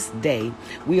Friday, this day.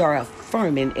 We are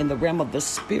affirming in the realm of the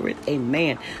spirit.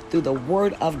 Amen. Through the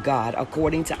word of God,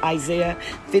 according to Isaiah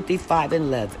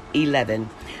 55:11.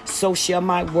 So shall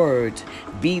my word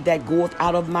be that goeth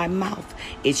out of my mouth.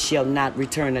 It shall not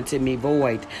return unto me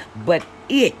void, but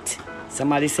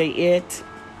somebody say it.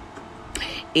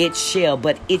 It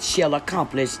shall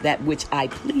accomplish that which I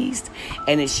pleased,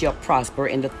 and it shall prosper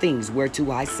in the things whereto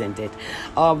I sent it.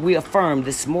 We affirm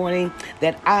this morning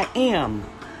that I am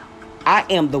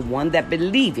the one that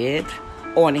believeth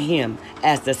on him,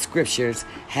 as the scriptures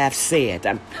have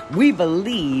said. We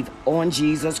believe on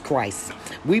Jesus Christ.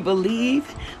 We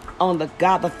believe on the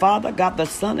God the Father, God the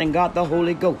Son, and God the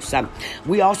Holy Ghost.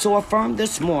 We also affirm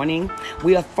this morning,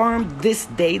 we affirm this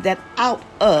day that out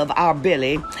of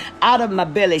my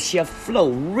belly shall flow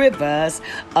rivers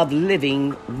of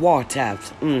living water.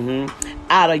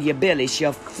 Out of your belly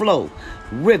shall flow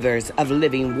rivers of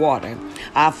living water.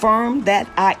 I affirm that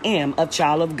I am a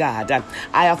child of God.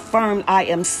 I affirm I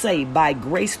am saved by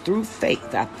grace through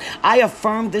faith. I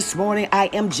affirm this morning I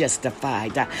am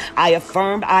justified. I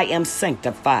affirm I am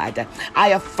sanctified. I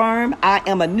affirm I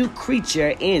am a new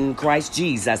creature in Christ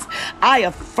Jesus. I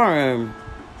affirm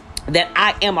that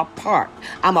I'm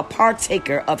a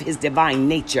partaker of his divine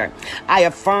nature. I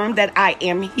affirm that I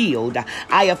am healed.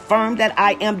 I affirm that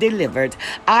I am delivered.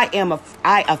 I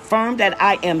affirm that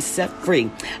I am set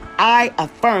free. I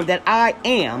affirm that I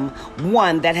am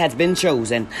one that has been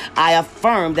chosen. I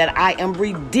affirm that I am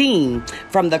redeemed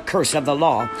from the curse of the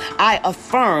law. I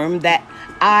affirm that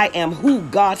I am who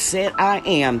God said I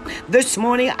am. This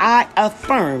morning, I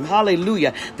affirm,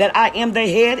 hallelujah, that I am the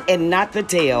head and not the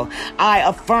tail. I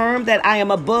affirm that I am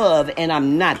above and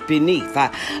I'm not beneath.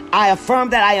 I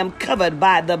affirm that I am covered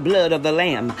by the blood of the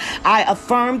Lamb. I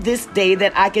affirm this day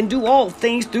that I can do all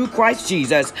things through Christ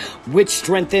Jesus, which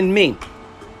strengthen me.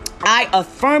 I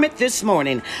affirm it this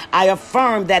morning. I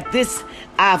affirm this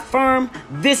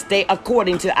day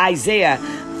according to Isaiah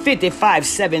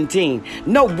 55:17.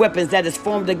 No weapons that is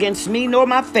formed against me nor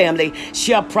my family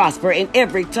shall prosper, and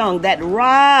every tongue that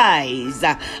rise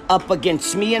up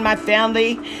against me and my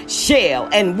family shall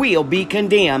and will be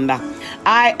condemned.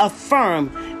 I affirm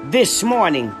this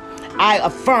morning, I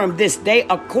affirm this day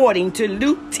according to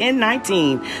Luke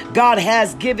 10:19. God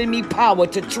has given me power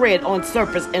to tread on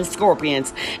serpents and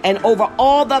scorpions and over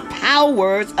all the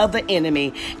powers of the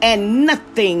enemy, and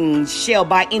nothing shall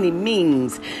by any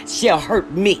means shall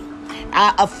hurt me.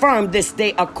 I affirm this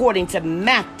day according to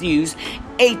Matthew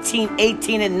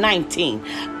 18, and 19.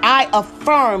 I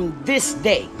affirm this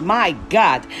day, my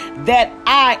God, that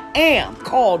I am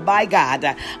called by God.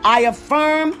 I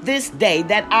affirm this day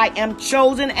that I am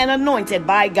chosen and anointed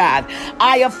by God.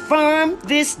 I affirm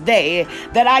this day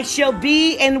that I shall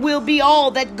be and will be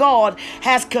all that God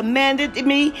has commanded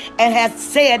me and has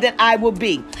said that I will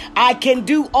be. I can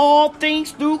do all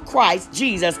things through Christ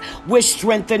Jesus, which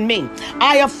strengthen me.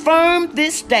 I affirm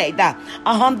this day that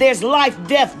there's life,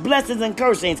 death, blessings, and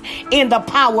cursings in the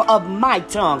power of my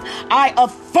tongue. I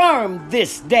affirm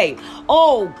this day,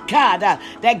 oh God,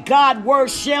 that God's word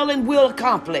shall and will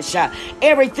accomplish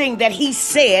everything that he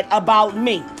said about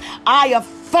me. I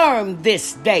affirm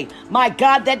this day, my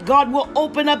God, that God will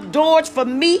open up doors for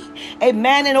me,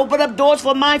 amen, and open up doors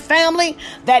for my family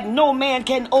that no man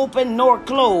can open nor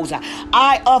close.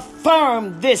 I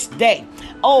affirm this day,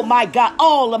 oh my God,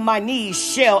 all of my needs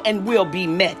shall and will be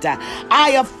met.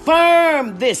 I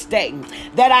affirm this day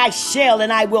that I shall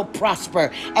and I will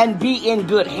prosper and be in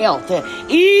good health,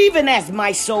 even as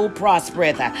my soul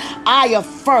prospereth. I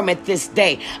affirm it this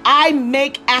day. I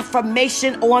make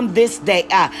affirmation on this day.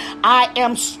 I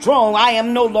am strong. I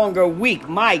am no longer weak.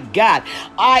 My God,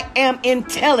 I am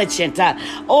intelligent.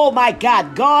 Oh my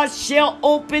God, God shall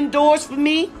open doors for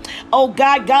me. Oh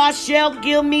God, God shall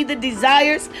give me the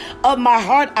desires of my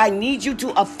heart. I need you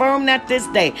to affirm that this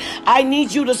day. I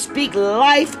need you to speak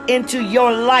life into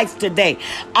your life today.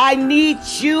 I need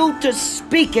you to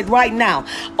speak it right now.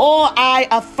 Oh, I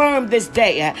affirm this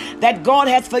day that God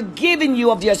has forgiven you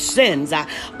of your sins.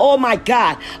 Oh my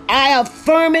God, I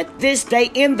affirm it this day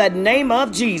in the name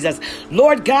of Jesus.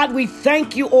 Lord God, we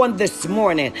thank you on this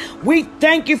morning. We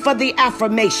thank you for the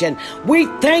affirmation. We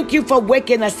thank you for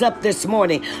waking us up this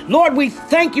morning. Lord, we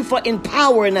thank you for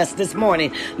empowering us this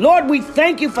morning. Lord, we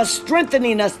thank you for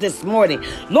strengthening us this morning.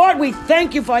 Lord, we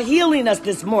thank you for healing us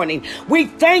this morning. We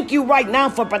thank you right now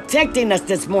for protecting us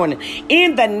this morning.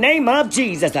 In the name of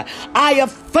Jesus, I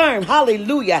affirm,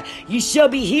 hallelujah, you shall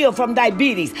be healed from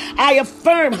diabetes. I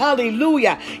affirm,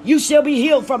 hallelujah, you shall be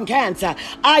healed from cancer.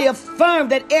 I affirm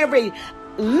that every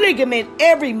ligament,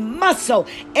 every muscle,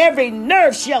 every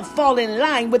nerve shall fall in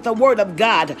line with the word of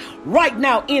God right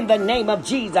now in the name of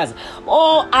Jesus.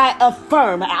 Oh, I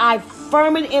affirm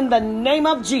it in the name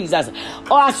of Jesus.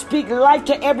 Oh, I speak life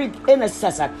to every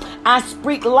intercessor. I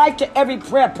speak life to every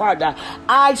prayer partner.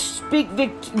 I speak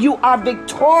you are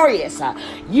victorious.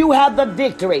 You have the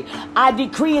victory. I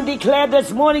decree and declare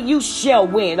this morning you shall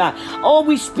win. Oh,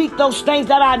 we speak those things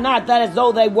that are not, that as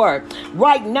though they were.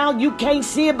 Right now you can't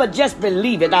see it, but just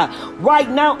believe it. Right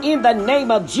now in the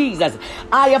name of Jesus,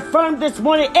 I affirm this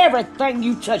morning everything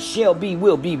you touch shall be,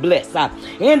 will be blessed.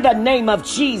 In the name of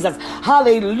Jesus.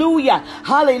 Hallelujah.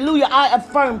 Hallelujah. I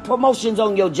affirm promotions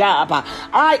on your job.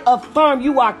 I affirm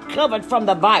you are covered from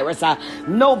the virus.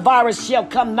 No virus shall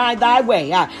come nigh thy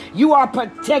way. You are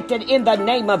protected in the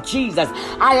name of Jesus.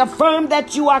 I affirm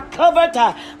that you are covered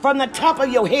from the top of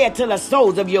your head to the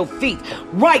soles of your feet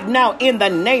right now in the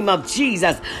name of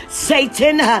Jesus.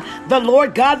 Satan, the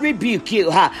Lord God rebuke you.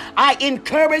 I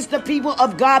encourage the people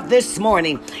of God this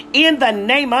morning in the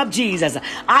name of Jesus.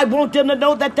 I want them to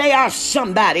know that they are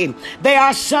somebody. They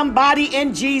are somebody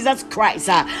in Jesus Christ.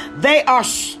 They are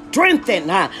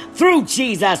strengthened through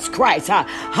Jesus Christ.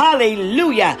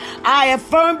 Hallelujah. I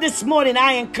affirm this morning,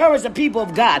 I encourage the people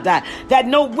of God that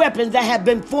no weapons that have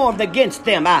been formed against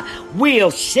them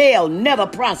shall never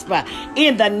prosper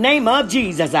in the name of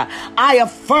Jesus. I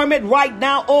affirm it right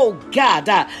now, oh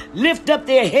God. Lift up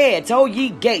their heads, O ye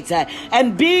gates,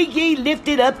 and be ye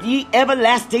lifted up, ye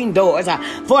everlasting doors,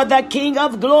 for the King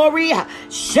of glory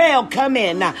shall come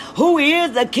in. Who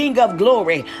is the King of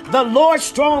glory? The Lord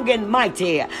strong and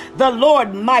mighty, the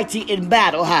Lord mighty in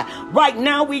battle. Right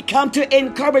now we come to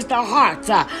encourage the hearts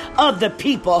of the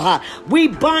people. We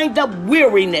bind up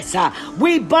weariness.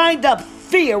 We bind up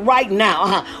fear right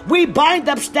now. We bind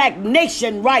up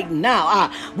stagnation right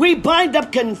now. We bind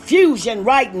up confusion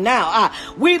right now.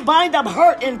 We bind up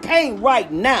hurt and pain right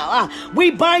now.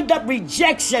 We bind up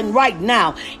rejection right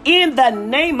now in the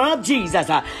name of Jesus.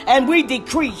 And we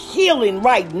decree healing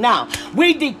right now.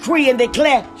 We decree and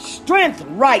declare strength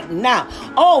right now.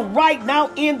 Oh, right now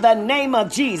in the name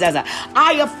of Jesus.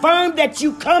 I affirm that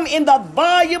you come in the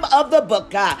volume of the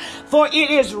book, for it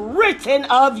is written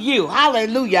of you.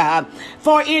 Hallelujah.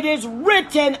 For it is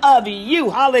written of you.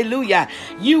 Hallelujah.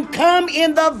 You come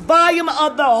in the volume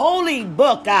of the holy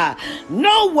book.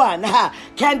 No one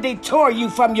can detour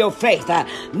you from your faith.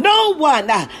 No one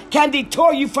can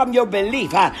detour you from your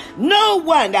belief. No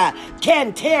one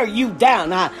can tear you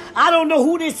down. I don't know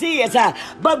who this is,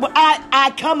 but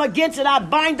I come against it. I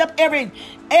bind up every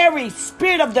every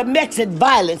spirit of domestic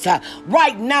violence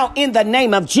right now in the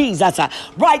name of Jesus.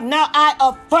 Right now I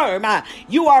affirm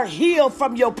you are healed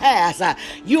from your past.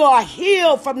 You are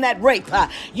healed from that rape.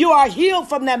 You are healed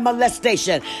from that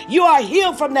molestation. You are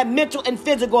healed from that mental and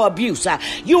physical abuse.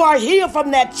 You are healed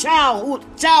from that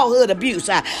childhood abuse.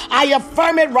 I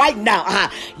affirm it right now.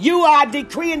 You are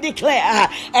decree and declare,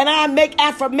 and I make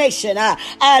affirmation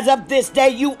as of this day,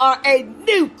 you are a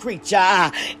new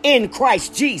creature in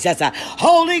Christ Jesus.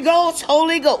 Holy Ghost,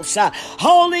 Holy Ghost,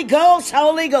 Holy Ghost,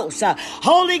 Holy Ghost,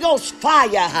 Holy Ghost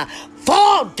fire.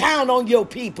 Fall down on your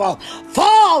people.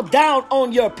 Fall down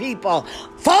on your people.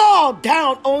 Fall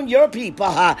down on your people.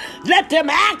 Let them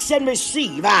ask and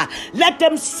receive. Let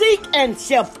them seek and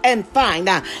find.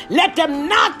 Let them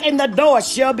knock and the door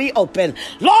shall be open.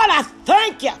 Lord, I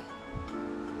thank you.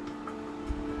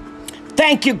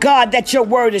 Thank you, God, that your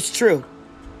word is true.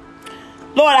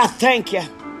 Lord, I thank you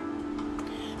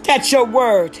that your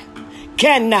word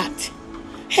cannot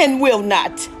and will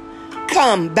not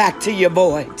come back to your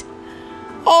void.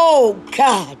 Oh,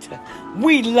 God,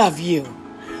 we love you.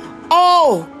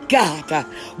 Oh, God,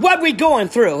 what we going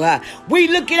through, we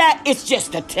looking at, it's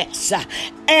just a test.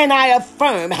 And I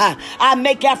affirm, I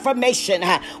make affirmation,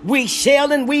 we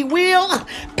shall and we will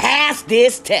pass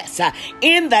this test.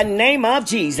 In the name of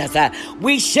Jesus,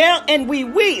 we shall and we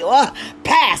will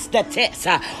pass the test.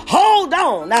 Hold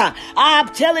on. I'm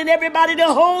telling everybody to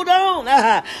hold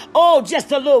on. Oh,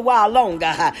 just a little while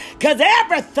longer. Because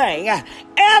everything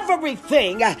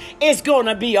is going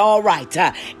to be all right.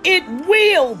 It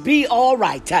will be all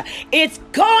right. It's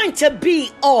going to be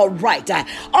all right.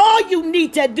 All you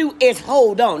need to do is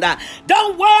hold on.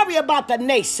 Don't worry about the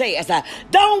naysayers.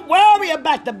 Don't worry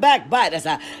about the backbiters.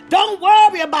 Don't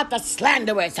worry about the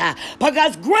slanderers.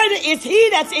 Because greater is he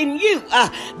that's in you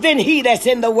than he that's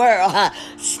in the world.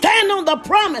 Stand on the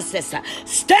promises.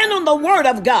 Stand on the word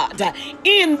of God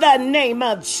in the name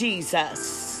of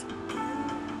Jesus.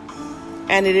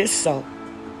 And it is so.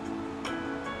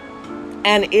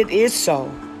 And it is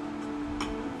so.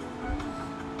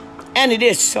 And it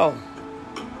is so.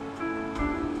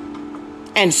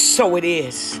 And so it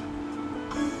is.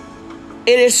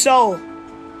 It is so.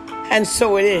 And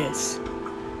so it is.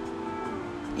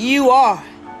 You are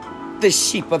the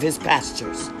sheep of his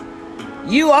pastures.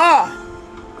 You are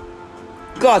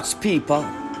God's people.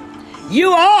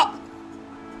 You are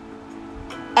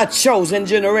a chosen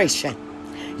generation.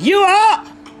 You are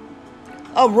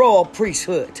a royal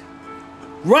priesthood.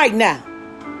 Right now,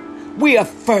 we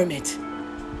affirm it.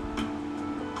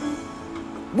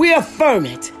 We affirm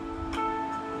it.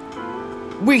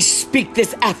 We speak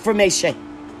this affirmation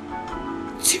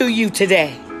to you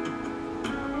today.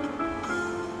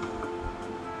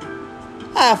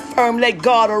 I affirm, let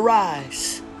God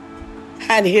arise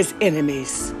and his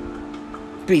enemies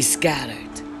be scattered.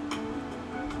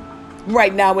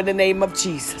 Right now, in the name of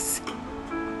Jesus.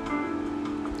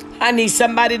 I need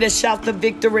somebody to shout the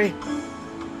victory.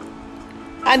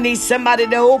 I need somebody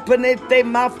to open their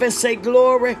mouth and say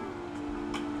glory.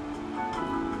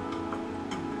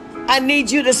 I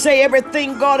need you to say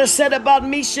everything God has said about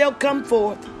me shall come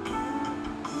forth.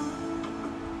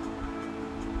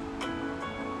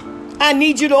 I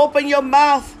need you to open your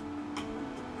mouth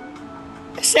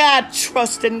and say, I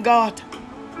trust in God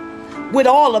with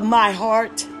all of my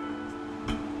heart.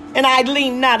 And I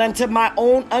lean not unto my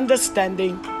own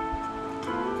understanding,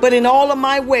 but in all of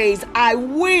my ways I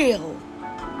will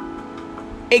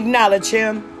acknowledge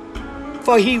him,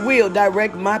 for he will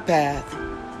direct my path.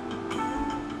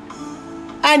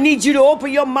 I need you to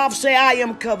open your mouth, say, I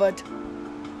am covered.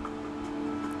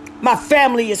 My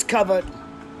family is covered.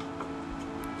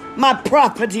 My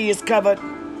property is covered.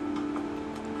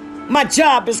 My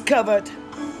job is covered.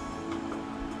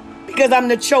 Because I'm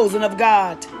the chosen of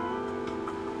God.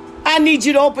 I need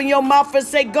you to open your mouth and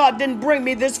say, God didn't bring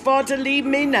me this far to leave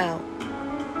me now.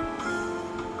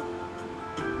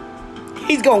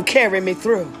 He's going to carry me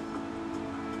through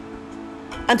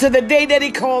until the day that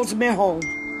he calls me home.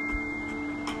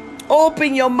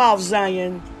 Open your mouth,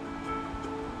 Zion.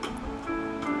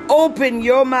 Open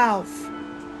your mouth.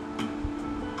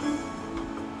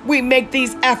 We make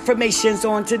these affirmations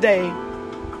on today.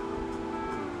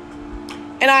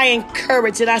 And I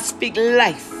encourage it. I speak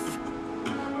life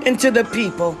into the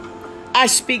people. I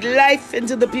speak life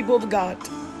into the people of God.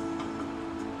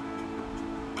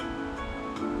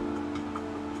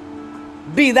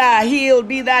 Be thou healed,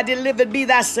 be thou delivered, be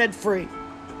thou set free.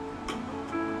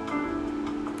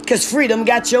 Because freedom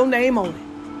got your name on it.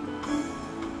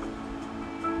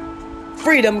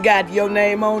 Freedom got your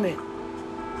name on it.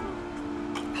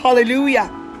 Hallelujah.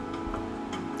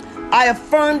 I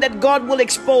affirm that God will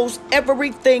expose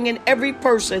everything and every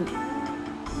person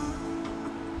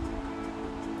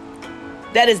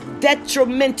that is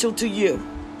detrimental to you,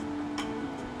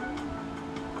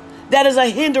 that is a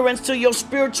hindrance to your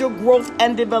spiritual growth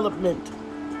and development.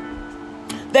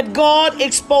 That God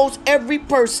expose every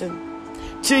person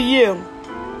to you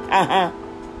that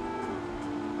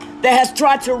has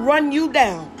tried to run you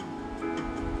down.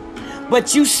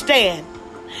 But you stand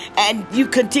and you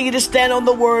continue to stand on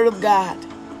the word of God.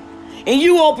 And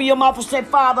you open your mouth and say,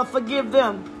 Father, forgive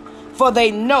them, for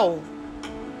they know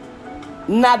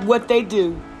not what they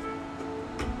do.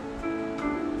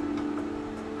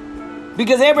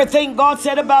 Because everything God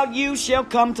said about you shall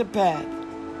come to pass.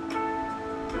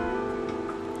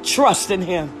 Trust in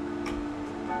Him.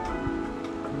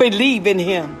 Believe in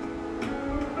Him.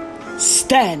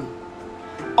 Stand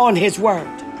on His word.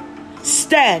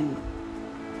 Stand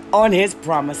on His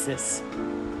promises.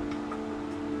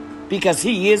 Because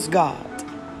He is God.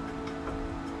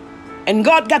 And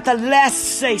God got the last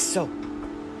say so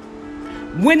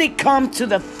when it comes to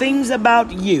the things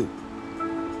about you.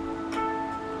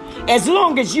 As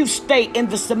long as you stay in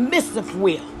the submissive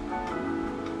will,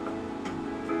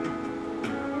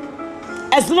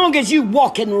 as long as you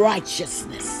walk in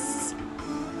righteousness,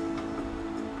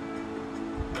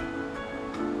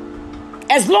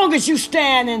 as long as you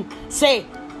stand and say,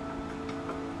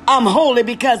 I'm holy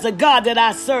because the God that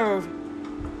I serve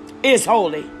is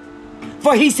holy.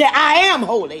 For He said, I am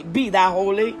holy, be thou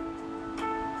holy.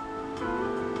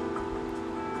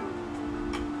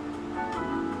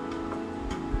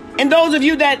 And those of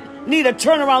you that need a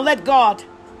turnaround, let God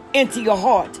into your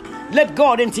heart. Let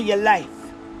God into your life.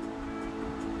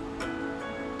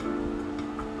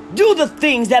 Do the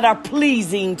things that are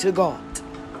pleasing to God.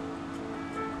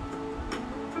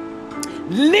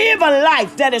 Live a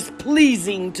life that is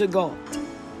pleasing to God.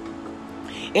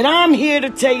 And I'm here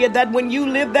to tell you that when you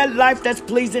live that life that's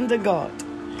pleasing to God,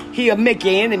 He'll make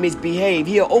your enemies behave.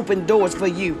 He'll open doors for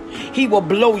you. He will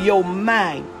blow your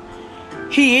mind.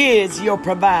 He is your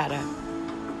provider.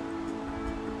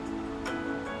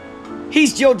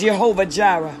 He's your Jehovah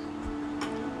Jireh,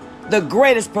 the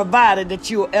greatest provider that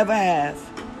you'll ever have.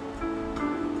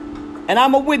 And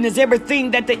I'm a witness,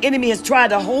 everything that the enemy has tried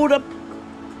to hold up,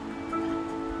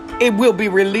 it will be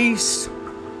released.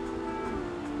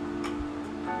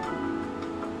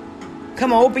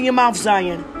 Come on, open your mouth,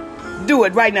 Zion. Do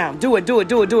it right now. Do it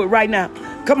right now.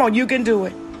 Come on, you can do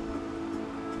it.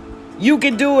 You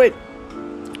can do it.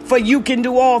 For you can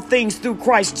do all things through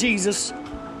Christ Jesus,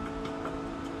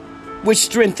 which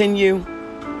strengthen you.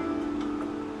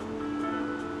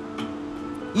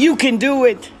 You can do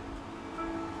it.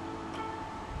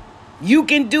 You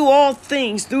can do all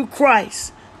things through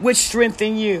Christ, which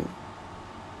strengthen you.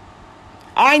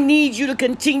 I need you to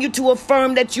continue to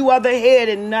affirm that you are the head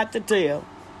and not the tail.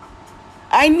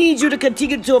 I need you to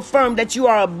continue to affirm that you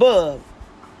are above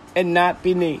and not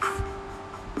beneath.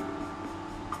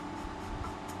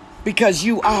 Because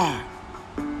you are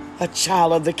a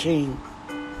child of the King.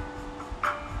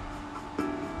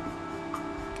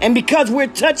 And because we're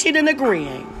touching and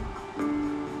agreeing,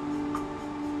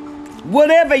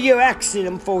 whatever you're asking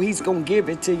Him for, He's going to give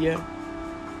it to you.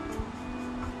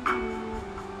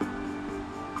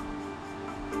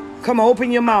 Come on,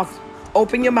 open your mouth.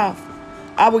 Open your mouth.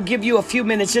 I will give you a few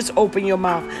minutes. Just open your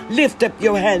mouth. Lift up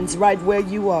your hands right where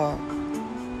you are.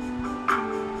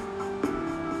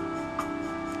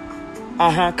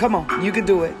 Come on. You can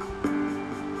do it.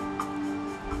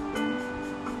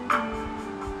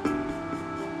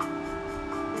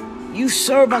 You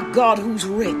serve a God who's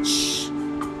rich.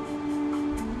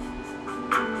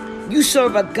 You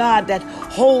serve a God that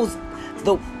holds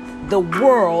the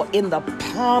world in the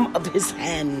palm of His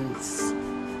hands.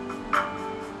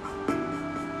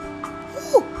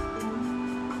 Woo.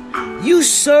 You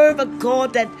serve a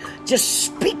God that just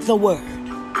speak the word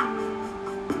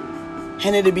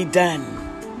and it'll be done.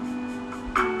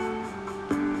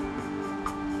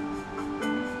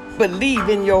 Believe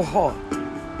in your heart,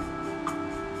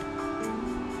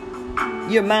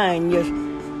 your mind,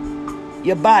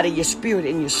 your body, your spirit,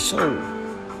 and your soul,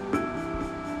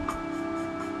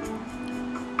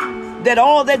 that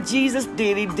all that Jesus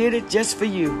did, He did it just for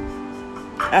you.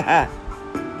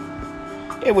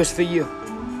 It was for you.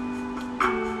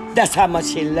 That's how much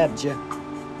He loved you.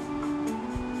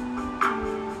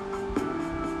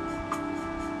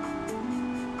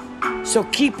 So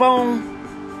keep on,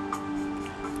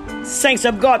 saints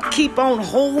of God, keep on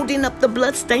holding up the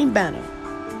bloodstained banner.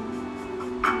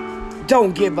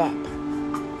 Don't give up.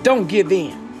 Don't give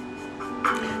in.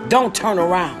 Don't turn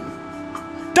around.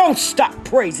 Don't stop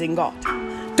praising God.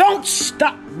 Don't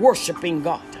stop worshiping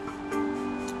God.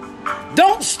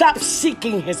 Don't stop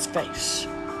seeking his face.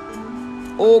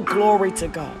 Oh, glory to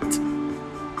God.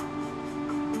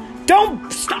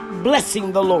 Don't stop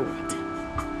blessing the Lord.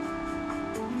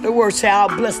 The word says, I'll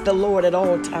bless the Lord at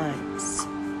all times,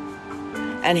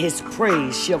 and his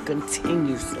praise shall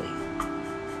continuously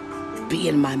be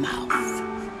in my mouth.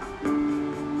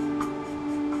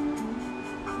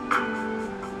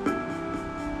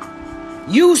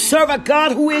 You serve a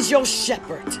God who is your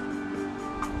shepherd.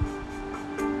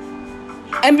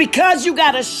 And because you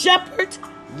got a shepherd,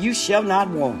 you shall not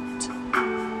want.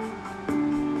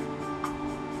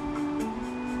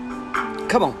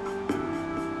 Come on.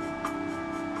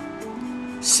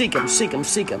 Seek him, seek him,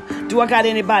 seek him. Do I got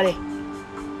anybody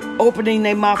opening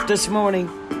their mouth this morning?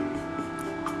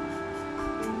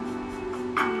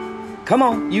 Come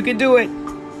on, you can do it.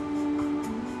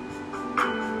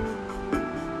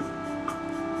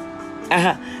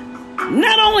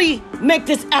 Not only make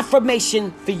this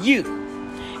affirmation for you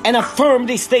and affirm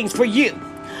these things for you,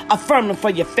 affirm them for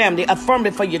your family, affirm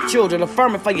it for your children,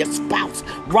 affirm it for your spouse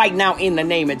right now in the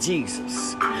name of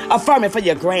Jesus. Affirm it for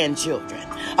your grandchildren.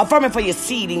 Affirm it for your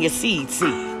seed and your seed.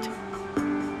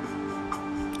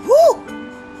 Woo!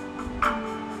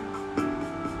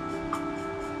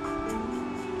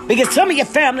 Because some of your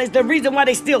families, the reason why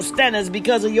they still stand is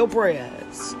because of your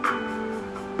prayers.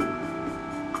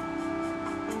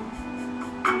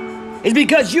 It's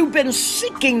because you've been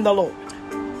seeking the Lord.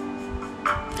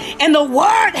 And the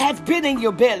word has been in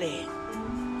your belly.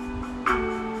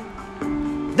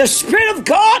 The Spirit of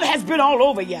God has been all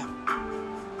over you.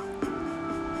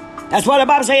 That's why the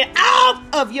Bible says, out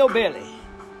of your belly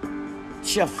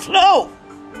shall flow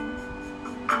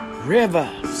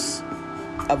rivers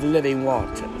of living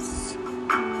waters.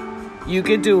 You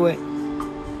can do it.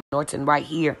 Norton, right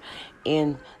here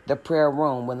in the prayer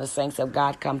room, when the saints of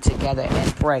God come together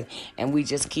and pray, and we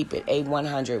just keep it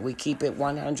A100. We keep it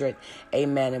 100.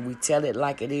 Amen. And we tell it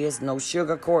like it is. No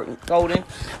sugar coating.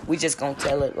 We just going to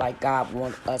tell it like God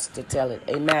wants us to tell it.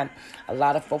 Amen. A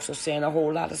lot of folks are saying a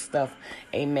whole lot of stuff.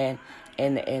 Amen.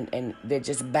 And they're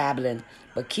just babbling.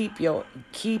 But keep your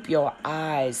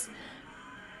eyes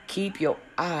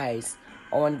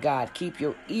on God. Keep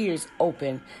your ears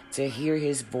open to hear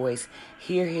his voice,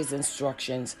 hear his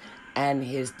instructions and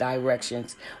his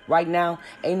directions. Right now,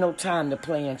 ain't no time to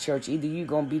play in church. Either you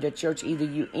gonna be the church, either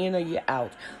you in or you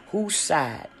out. Whose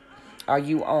side are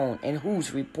you on, and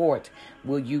whose report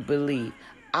will you believe?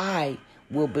 I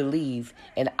will believe,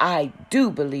 and I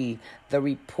do believe the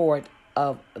report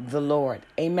of the Lord.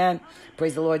 Amen.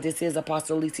 Praise the Lord. This is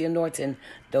Apostle Alicia Norton.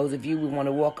 Those of you, we want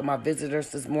to welcome our visitors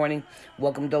this morning.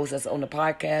 Welcome those that's on the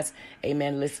podcast.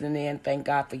 Amen. Listening in. Thank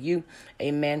God for you.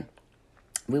 Amen.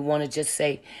 We want to just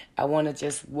say, I want to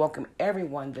just welcome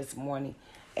everyone this morning.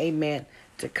 Amen.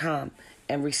 To come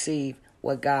and receive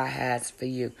what God has for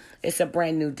you. It's a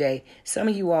brand new day. Some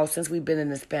of you all, since we've been in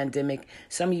this pandemic,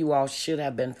 some of you all should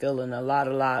have been feeling a lot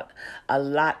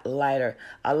lighter.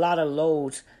 A lot of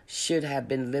loads should have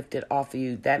been lifted off of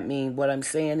you. That means what I'm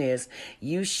saying is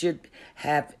you should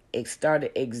have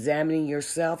started examining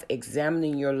yourself,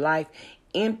 examining your life,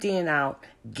 emptying out,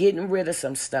 getting rid of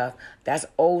some stuff. That's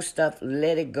old stuff.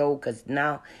 Let it go, because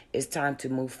now it's time to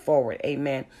move forward.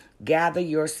 Amen. Gather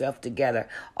yourself together.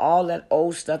 All that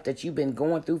old stuff that you've been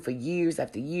going through for years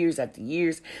after years after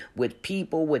years with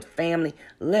people, with family,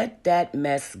 let that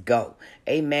mess go.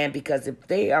 Amen. Because if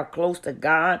they are close to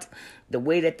God, the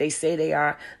way that they say they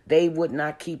are, they would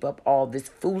not keep up all this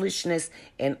foolishness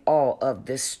and all of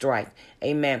this strife.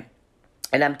 Amen.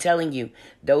 And I'm telling you,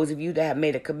 those of you that have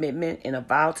made a commitment and a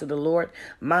vow to the Lord,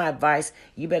 my advice,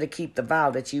 you better keep the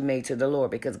vow that you made to the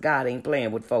Lord, because God ain't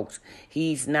playing with folks.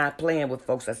 He's not playing with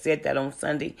folks. I said that on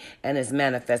Sunday, and it's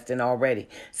manifesting already.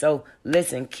 So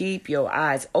listen, keep your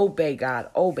eyes. Obey God.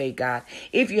 Obey God.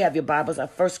 If you have your Bibles, our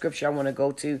first scripture I want to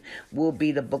go to will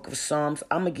be the book of Psalms.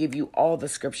 I'm going to give you all the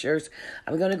scriptures.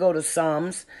 I'm going to go to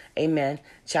Psalms, amen,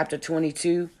 chapter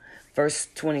 22, verse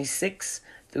 26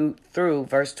 through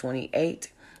verse 28.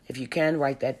 If you can,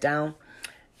 write that down.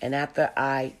 And after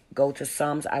I go to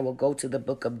Psalms, I will go to the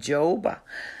book of Job,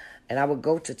 and I will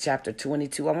go to chapter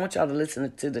 22. I want y'all to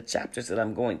listen to the chapters that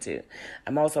I'm going to.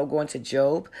 I'm also going to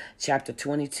Job, chapter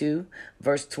 22,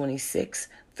 verse 26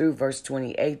 through verse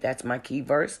 28. That's my key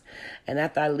verse. And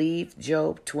after I leave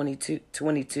Job 22,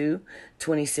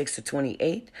 26 to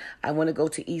 28, I want to go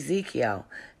to Ezekiel,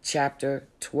 chapter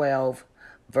 12,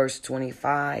 verse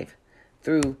 25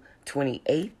 through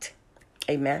 28.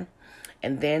 Amen.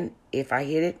 And then if I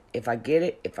hit it, if I get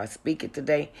it, if I speak it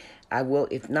today, I will.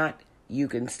 If not, you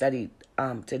can study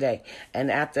today.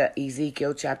 And after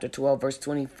Ezekiel chapter 12, verse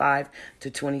 25 to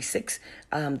 26,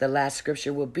 the last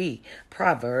scripture will be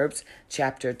Proverbs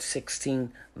chapter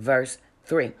 16, verse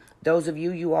 3. Those of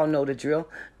you all know the drill.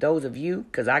 Those of you,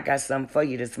 because I got something for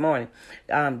you this morning.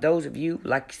 Those of you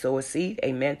like to sow a seed,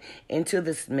 amen, into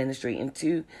this ministry,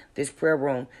 into this prayer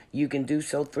room, you can do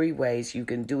so 3 ways. You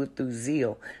can do it through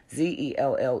Zelle,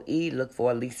 Z-E-L-L-E, look for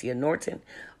Alicia Norton,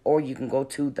 or you can go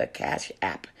to the Cash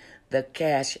App,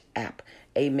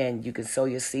 amen. You can sow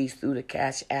your seeds through the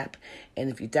Cash App, and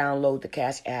if you download the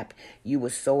Cash App, you will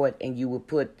sow it, and you will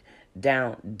put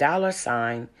down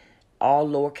 $, all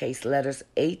lowercase letters,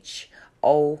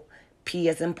 H-O-P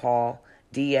as in Paul,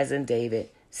 D as in David,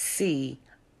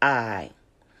 C-I.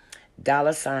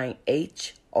 $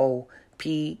 H-O-P-D-C-I.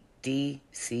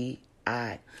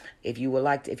 If you would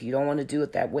like to, if you don't want to do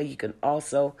it that way, you can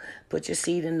also put your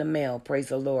seed in the mail, praise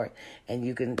the Lord. And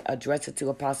you can address it to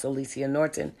Apostle Alicia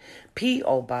Norton,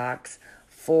 P.O. Box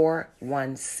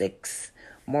 416,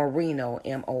 Moreno,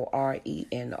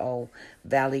 M-O-R-E-N-O,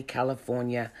 Valley,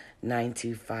 California,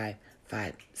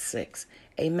 92556.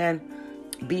 Amen.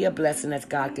 Be a blessing as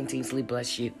God continuously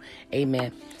bless you.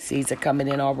 Amen. Seeds are coming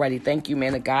in already. Thank you,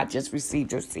 man of God. Just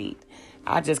received your seed.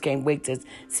 I just can't wait to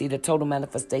see the total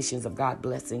manifestations of God's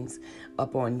blessings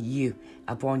upon you,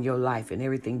 upon your life, and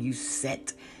everything you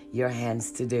set your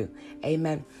hands to do.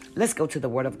 Amen. Let's go to the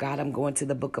Word of God. I'm going to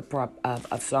the book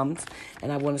of Psalms,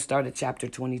 and I want to start at chapter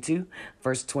 22,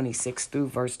 verse 26 through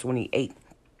verse 28.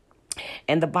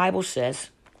 And the Bible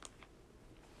says,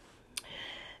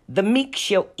 "The meek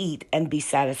shall eat and be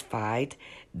satisfied.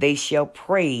 They shall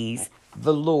praise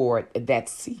the Lord that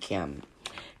seek him.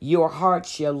 Your heart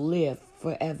shall live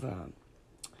forever."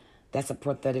 That's a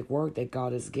prophetic word that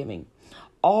God is giving.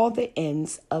 "All the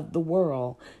ends of the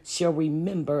world shall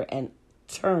remember and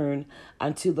turn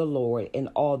unto the Lord, and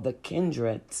all the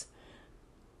kindreds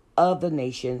of the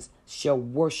nations shall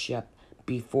worship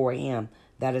before him."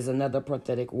 That is another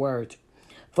prophetic word.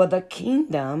 "For the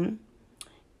kingdom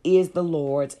is the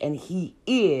Lord's, and he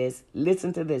is,"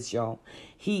 listen to this, y'all,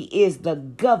 "he is the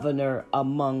governor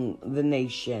among the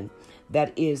nation."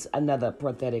 That is another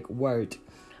prophetic word.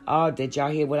 Oh, did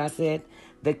y'all hear what I said?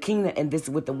 The kingdom, and this is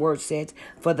what the word says,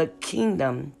 "For the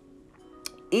kingdom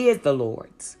is the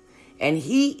Lord's, and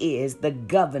he is the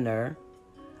governor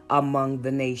among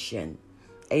the nation."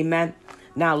 Amen.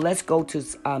 Now let's go to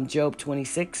Job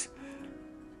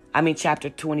chapter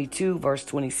 22, verse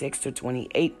 26 to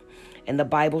 28. And the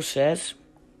Bible says,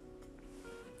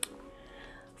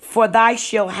 "For thou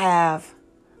shalt have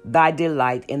thy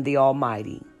delight in the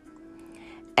Almighty,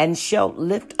 and shalt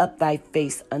lift up thy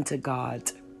face unto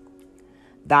God.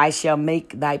 Thou shalt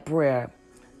make thy prayer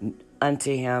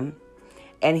unto him,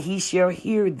 and he shall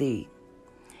hear thee,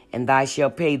 and thou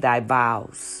shalt pay thy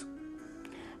vows.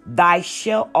 Thou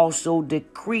shalt also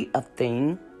decree a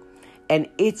thing, and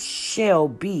it shall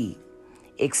be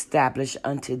established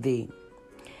unto thee,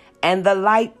 and the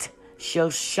light shall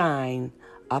shine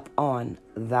upon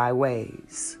thy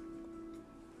ways."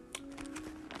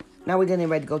 Now we're getting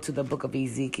ready to go to the book of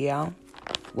Ezekiel,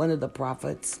 one of the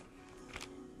prophets.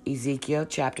 Ezekiel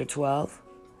chapter 12,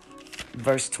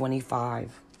 verse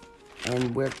 25.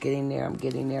 And we're getting there. I'm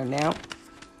getting there now.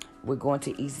 We're going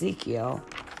to Ezekiel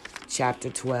chapter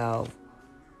 12,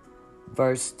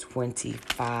 verse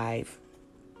 25.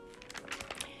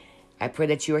 I pray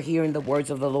that you're hearing the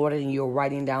words of the Lord and you're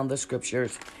writing down the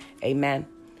scriptures. Amen.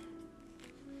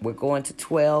 We're going to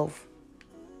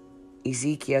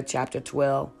Ezekiel chapter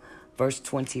 12, verse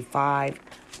 25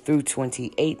 through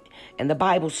 28. And the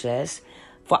Bible says,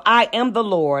 "For I am the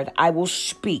Lord, I will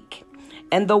speak,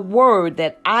 and the word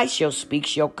that I shall speak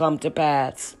shall come to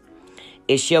pass.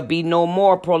 It shall be no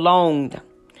more prolonged.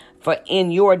 For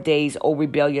in your days, O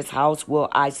rebellious house, will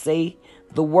I say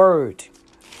the word,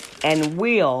 and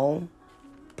will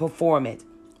perform it,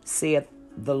 saith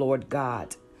the Lord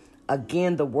God."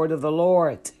 Again, the word of the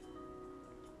Lord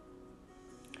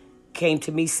came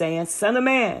to me, saying, "Son of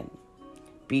man,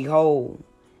 behold,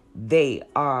 they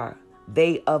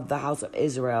of the house of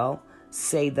Israel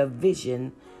say the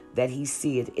vision that he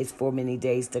seeth is for many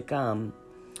days to come.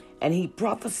 And he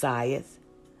prophesieth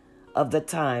of the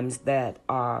times that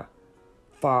are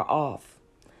far off.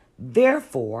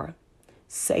 Therefore,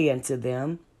 say unto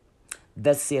them,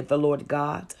 Thus saith the Lord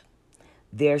God,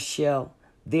 there shall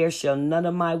none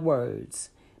of my words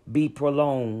be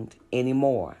prolonged any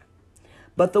more.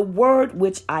 But the word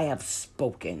which I have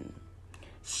spoken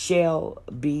shall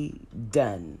be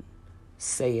done,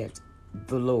 saith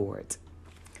the Lord."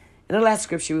 And the last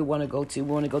scripture we want to go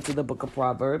to the book of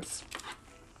Proverbs.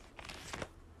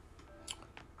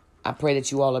 I pray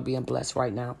that you all are being blessed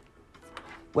right now.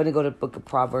 We're going to go to the book of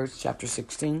Proverbs, chapter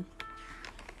 16.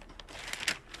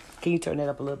 Can you turn that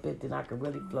up a little bit? Then I can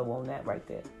really flow on that right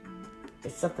there.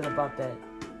 It's something about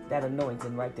that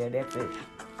anointing right there. That's it.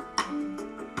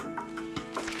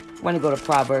 We're going to go to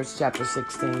Proverbs, chapter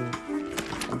 16.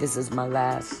 And this is my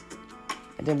last.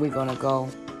 And then we're going to go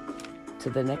to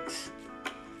the next.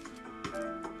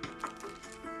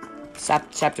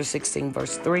 Chapter 16,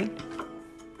 verse 3.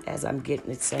 As I'm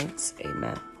getting it, saints.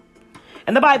 Amen.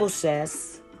 And the Bible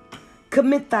says,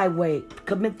 commit thy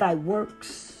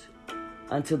works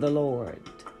unto the Lord,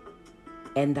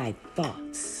 and thy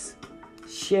thoughts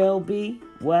shall be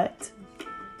what?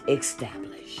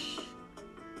 Established.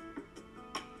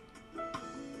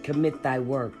 Commit thy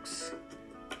works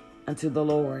unto the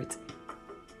Lord,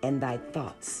 and thy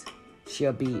thoughts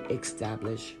shall be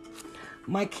established.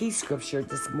 My key scripture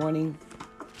this morning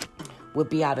would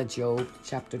be out of Job,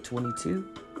 chapter 22,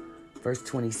 verse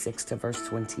 26 to verse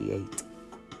 28.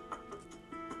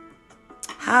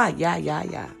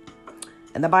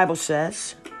 And the Bible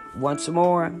says, once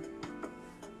more,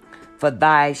 for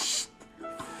then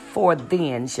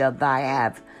shall thou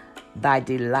have thy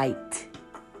delight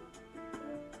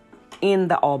in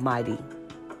the Almighty,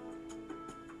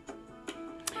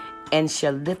 and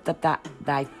shall lift up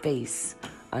thy face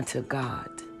unto God.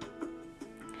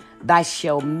 Thou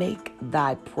shalt make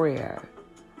thy prayer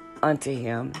unto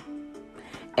him,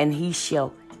 and he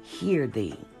shall hear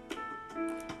thee,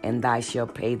 and thou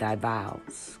shalt pay thy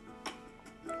vows.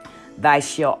 Thou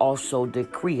shalt also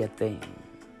decree a thing,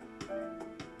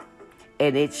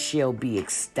 and it shall be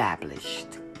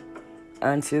established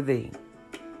unto thee,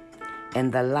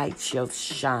 and the light shall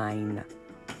shine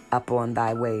upon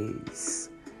thy ways.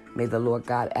 May the Lord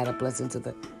God add a blessing to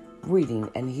the reading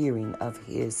and hearing of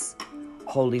his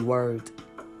holy word.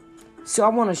 So I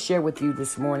want to share with you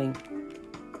this morning,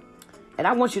 and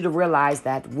I want you to realize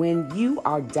that when you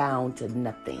are down to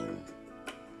nothing,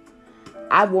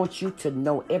 I want you to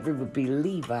know, every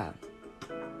believer,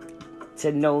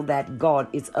 to know that God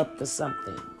is up to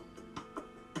something.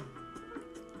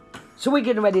 So we're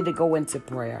getting ready to go into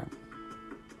prayer.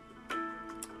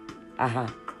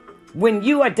 When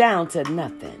you are down to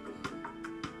nothing,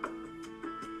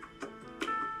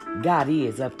 God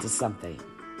is up to something.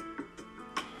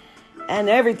 And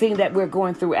everything that we're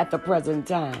going through at the present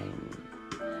time,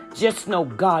 just know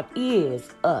God is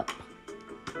up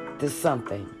to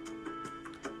something.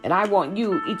 And I want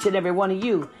you, each and every one of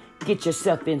you, get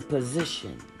yourself in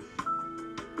position,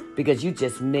 because you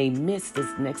just may miss this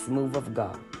next move of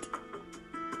God.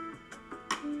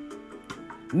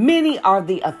 Many are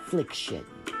the affliction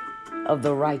of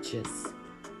the righteous,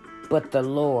 but the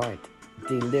Lord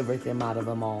delivereth him out of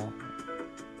them all.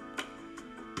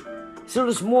 So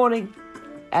this morning,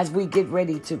 as we get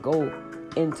ready to go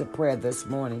into prayer this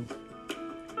morning,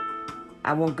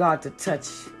 I want God to touch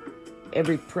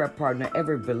every prayer partner,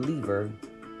 every believer,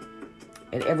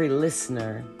 and every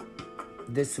listener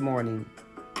this morning.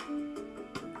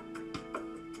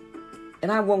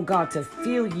 And I want God to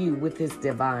fill you with his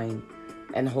divine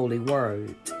and holy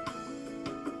word,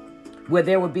 where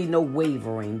there will be no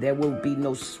wavering, there will be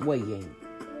no swaying.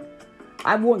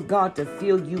 I want God to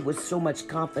fill you with so much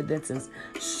confidence and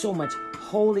so much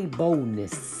holy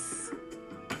boldness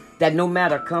that no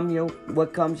matter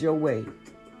what comes your way,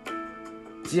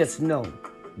 just know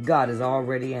God has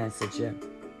already answered you.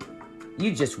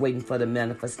 You're just waiting for the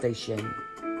manifestation.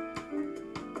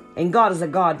 And God is a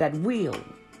God that will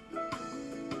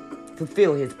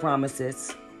fulfill his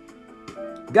promises.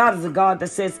 God is a God that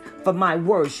says, for my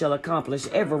word shall accomplish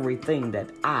everything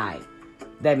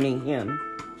that mean him,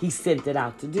 he sent it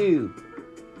out to do.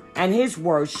 And his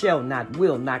word shall not,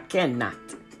 will not, cannot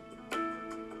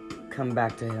come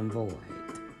back to him void.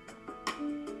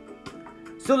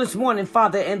 So this morning,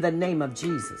 Father, in the name of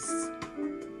Jesus,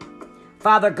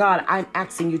 Father God, I'm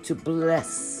asking you to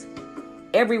bless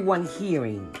everyone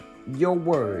hearing your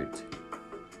word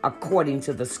according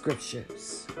to the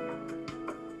scriptures.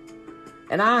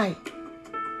 And I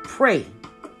pray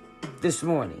this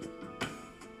morning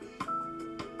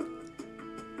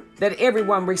that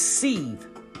everyone receive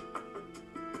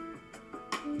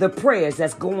the prayers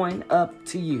that's going up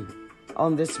to you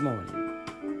on this morning.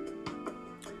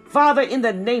 Father, in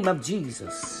the name of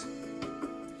Jesus,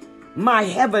 my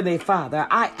heavenly Father,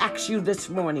 I ask you this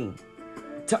morning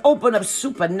to open up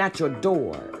supernatural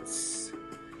doors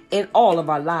in all of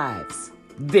our lives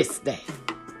this day.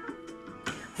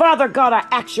 Father God, I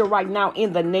ask you right now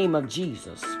in the name of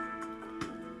Jesus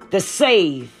to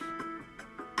save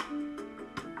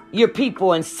your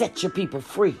people and set your people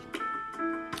free.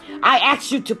 I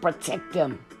ask you to protect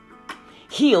them,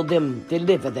 heal them,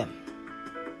 deliver them.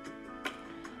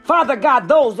 Father God,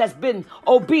 those that's been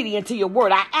obedient to your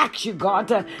word, I ask you, God,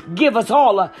 to give us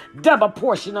all a double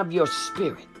portion of your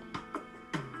spirit.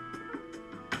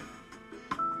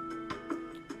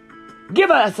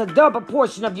 Give us a double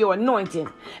portion of your anointing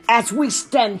as we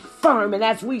stand firm and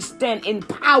as we stand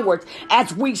empowered,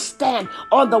 as we stand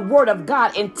on the word of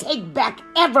God and take back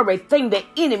everything the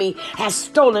enemy has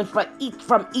stolen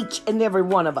from each and every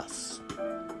one of us.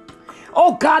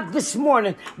 Oh God, this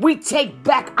morning, we take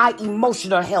back our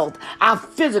emotional health, our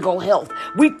physical health.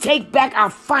 We take back our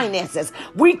finances.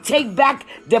 We take back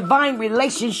divine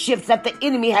relationships that the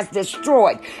enemy has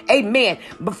destroyed. Amen.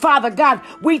 But Father God,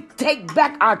 we take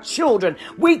back our children.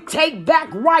 We take back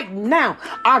right now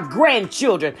our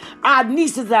grandchildren, our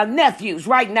nieces, our nephews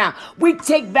right now. We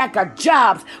take back our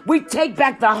jobs. We take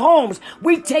back the homes.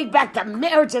 We take back the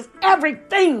marriages.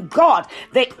 Everything, God,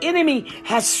 the enemy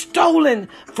has stolen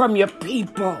from your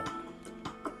people.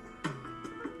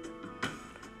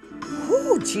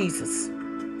 Oh, Jesus.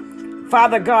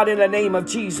 Father God, in the name of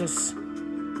Jesus,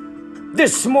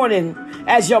 this morning,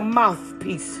 as your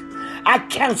mouthpiece, I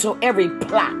cancel every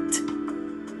plot.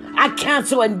 I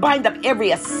cancel and bind up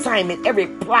every assignment, every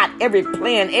plot, every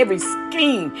plan, every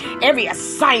scheme, every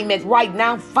assignment right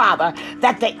now, Father,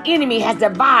 that the enemy has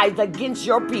devised against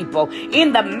your people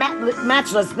in the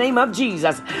matchless name of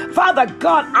Jesus. Father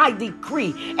God, I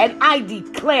decree and I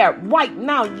declare right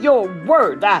now your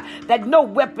word that no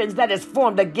weapons that is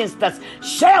formed against us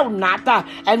shall not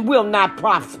and will not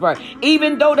prosper,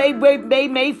 even though they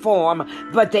may form,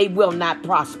 but they will not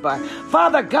prosper.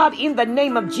 Father God, in the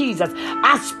name of Jesus,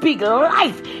 I speak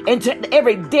life into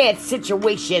every dead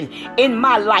situation in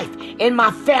my life, in my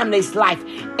family's life,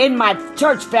 in my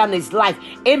church family's life,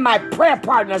 in my prayer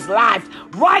partner's lives,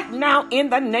 right now in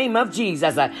the name of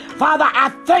Jesus. Father,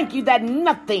 I thank you that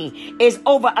nothing is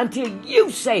over until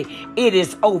you say it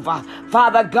is over.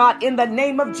 Father God, in the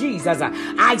name of Jesus,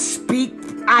 I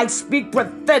speak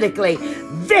prophetically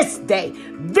this day,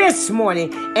 this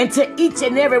morning, into each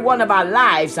and every one of our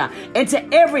lives,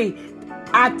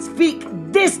 I speak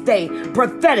this day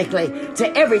prophetically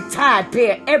to every tithe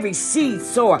payer, every seed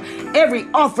sower, every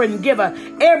offering giver,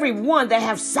 everyone that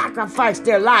have sacrificed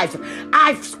their lives.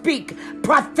 I speak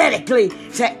prophetically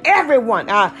to everyone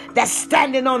that's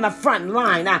standing on the front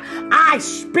line. I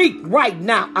speak right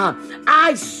now.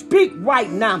 I speak right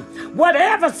now.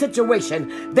 Whatever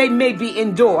situation they may be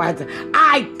endured,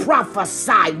 I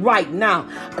prophesy right now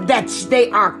that they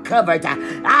are covered.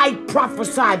 I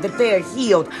prophesy that they are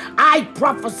healed. I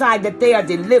prophesy that they are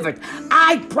delivered.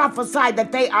 I prophesy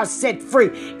that they are set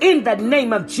free in the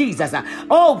name of Jesus.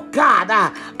 Oh God,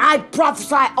 I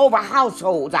prophesy over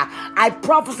households. I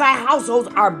prophesy households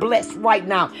are blessed right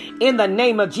now in the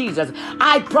name of Jesus.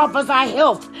 I prophesy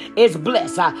health is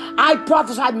blessed. I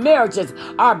prophesy marriages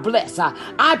are blessed.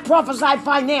 I prophesy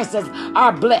finances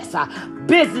are blessed.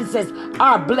 Businesses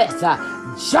are blessed.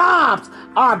 Jobs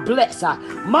are blessed.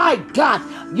 My God,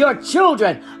 your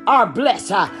children are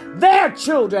blessed. Their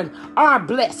children are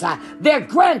blessed. Their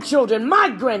grandchildren, my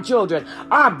grandchildren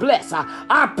are blessed.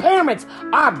 Our parents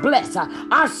are blessed.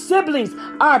 Our siblings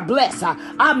are blessed.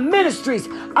 Our ministries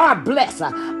are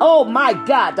blessed. Oh my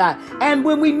God. And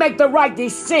when we make the right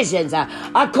decisions,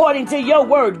 according to your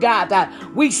word, God,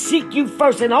 we seek you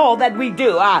first in all that we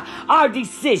do. Our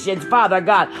decisions, Father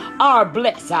God, are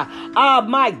blessed. Oh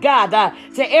my God,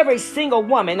 to every single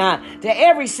woman, to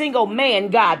every single man,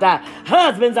 God,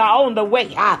 husbands are on the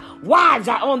way. Wives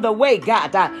are on the way,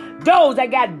 God. Those that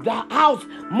got house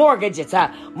mortgages,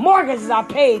 mortgages are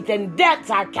paid and debts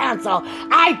are canceled.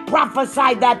 I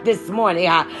prophesy that this morning.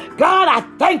 God, I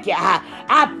thank you.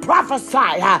 I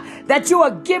prophesy that you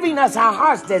are giving us our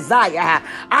heart's desire.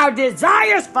 Our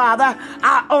desires, Father,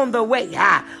 are on the way.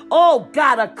 Oh,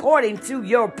 God, according to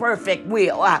your perfect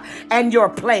will and your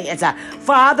plans.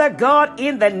 Father God,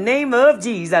 in the name of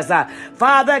Jesus,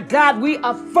 Father God, we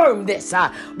affirm this.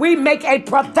 We make a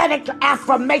prophetic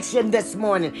affirmation this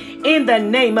morning in the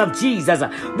name of Jesus.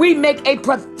 We make a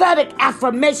prophetic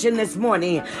affirmation this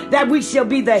morning that we shall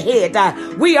be the head.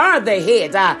 We are the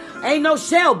head. Ain't no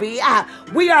shall be.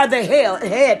 We are the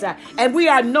head, and we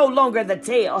are no longer the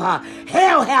tail.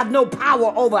 Hell have no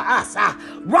power over us.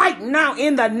 Right now,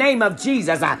 in the name of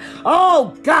Jesus.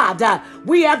 Oh God,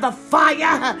 we have the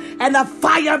fire and the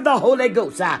fire of the Holy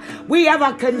Ghost. We have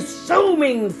a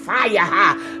consuming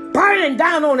fire burning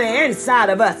down on the inside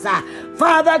of us.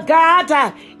 Father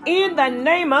God, in the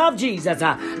name of Jesus.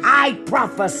 I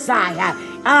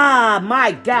prophesy.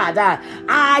 My God,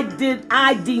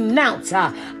 I denounce,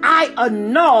 I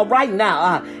annul right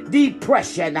now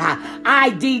depression.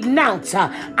 I denounce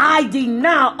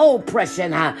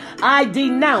oppression. I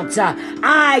denounce,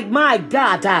 my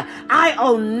God, I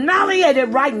annihilate it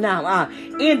right now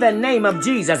in the name of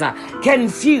Jesus.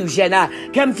 Confusion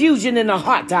in the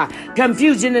heart,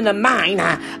 confusion in the mind.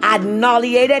 I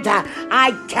annihilate it.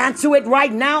 I cancel it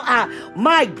right now.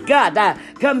 My God,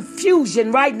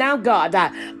 confusion right now, God.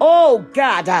 Oh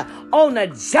God, on the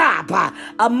job,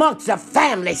 amongst the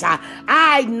families,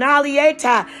 I annihilate,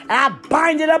 I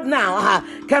bind it up now.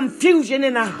 Confusion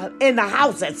in the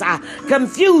houses,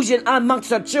 confusion amongst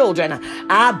the children,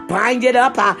 I bind it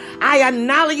up. I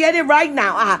annihilate it right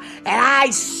now, and I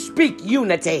speak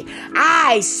unity.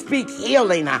 I speak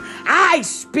healing. I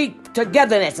speak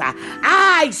togetherness.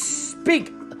 I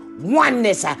speak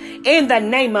oneness in the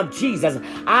name of Jesus.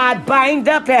 I bind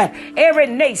up every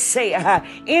naysayer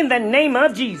in the name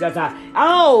of Jesus.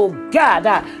 Oh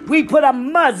God, we put a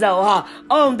muzzle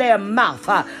on their mouth.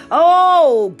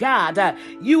 Oh God,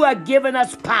 you are giving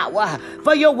us power,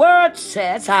 for your word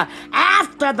says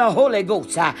after the Holy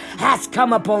Ghost has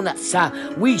come upon us,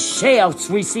 we shall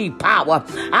receive power.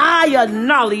 I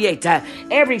annihilate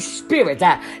every spirit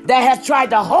that has tried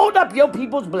to hold up your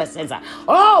people's blessings.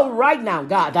 Oh, right now,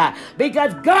 God,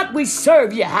 because God, we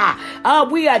serve you.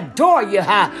 We adore you.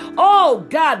 Oh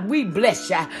God, we bless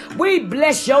you. We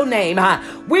bless your name.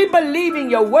 We believe in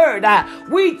your word.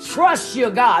 We trust you,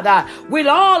 God, with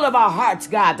all of our hearts,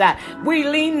 God. We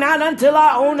lean not unto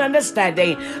our own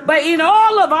understanding, but in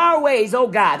all of our ways, oh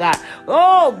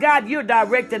God, you're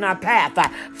directing our path.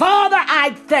 Father,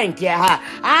 I thank you.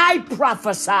 I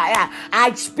prophesy.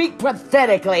 I speak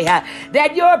prophetically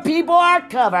that your people are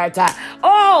covered.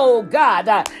 Oh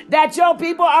God, that your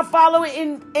people are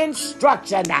following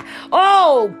instruction.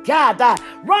 Oh God,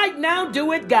 right now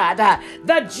do it, God.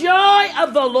 The joy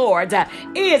of the Lord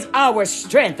is our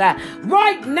strength.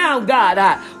 Right now,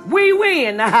 God, we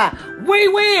win. We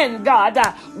win, God.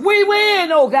 We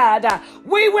win, oh God.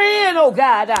 We win, oh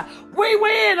God. We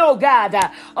win, oh God.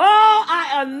 Oh,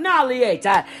 I annihilate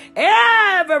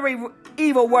every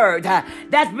evil word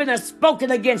that's been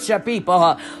spoken against your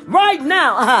people right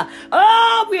now.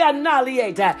 We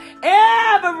annihilate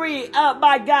every,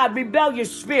 my God,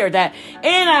 rebellious spirit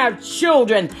in our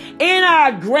children, in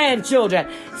our grandchildren.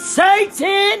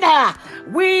 Satan,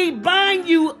 we bind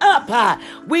you up.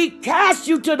 We cast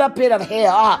you to the pit of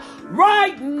hell.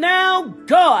 Right now,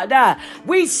 God,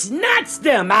 we snatch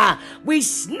them. We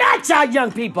snatch our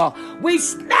young people. We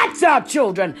snatch our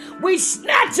children. We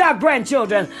snatch our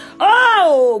grandchildren.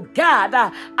 Oh, God,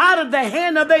 out of the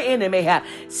hand of the enemy.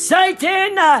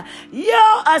 Satan,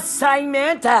 your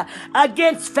assignment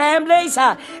against families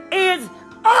is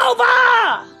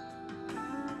over.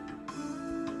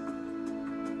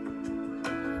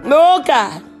 Oh,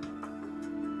 God.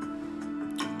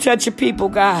 Touch your people,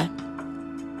 God.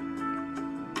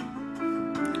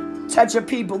 Touch your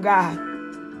people, God.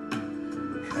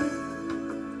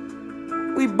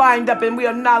 We bind up and we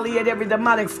annihilate every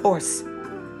demonic force.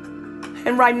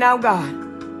 And right now, God,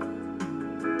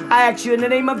 I ask you in the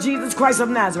name of Jesus Christ of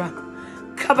Nazareth,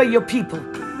 cover your people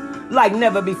like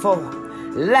never before.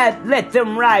 Let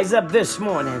them rise up this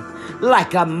morning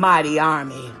like a mighty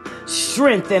army.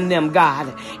 Strengthen them,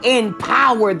 God.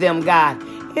 Empower them, God,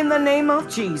 in the name of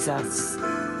Jesus.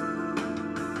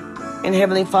 And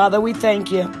Heavenly Father, we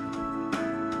thank you.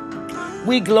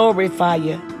 We glorify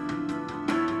you.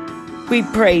 We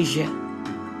praise you.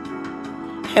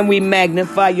 And we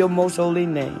magnify your most holy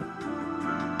name.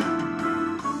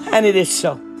 And it is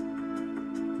so.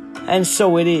 And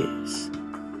so it is.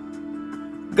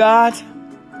 God,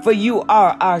 for you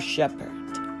are our shepherd.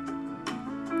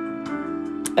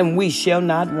 And we shall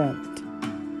not want.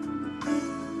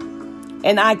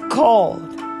 And I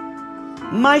called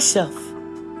myself.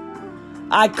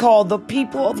 I call the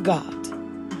people of God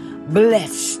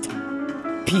blessed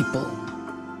people.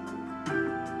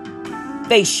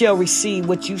 They shall receive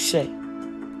what you say.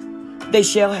 They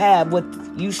shall have what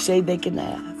you say they can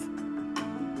have.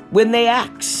 When they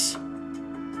ask,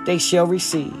 they shall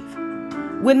receive.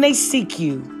 When they seek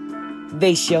you,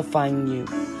 they shall find you.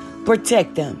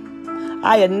 Protect them.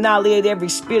 I annihilate every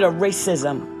spirit of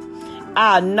racism.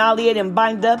 I annihilate and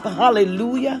bind up,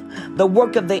 hallelujah, the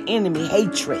work of the enemy,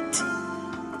 hatred,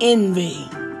 envy,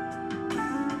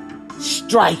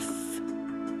 strife,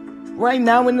 right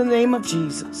now in the name of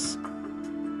Jesus.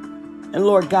 And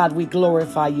Lord God, we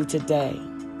glorify you today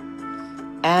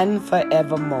and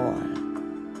forevermore.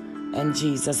 In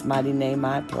Jesus' mighty name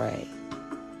I pray.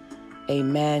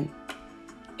 Amen,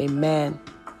 Amen.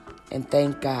 And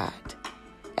thank God.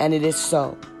 And it is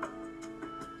so.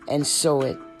 And so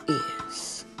it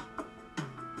is.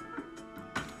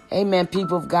 Amen,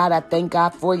 people of God. I thank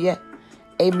God for you.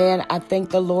 Amen. I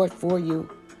thank the Lord for you.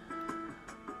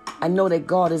 I know that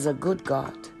God is a good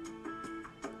God.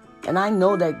 And I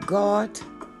know that God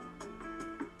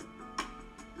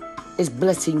is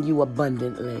blessing you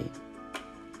abundantly.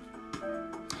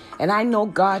 And I know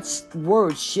God's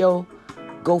word shall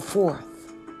go forth.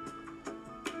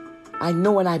 I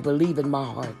know and I believe in my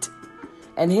heart.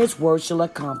 And his word shall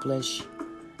accomplish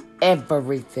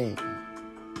everything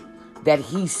that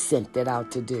he sent it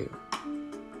out to do.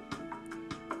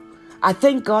 I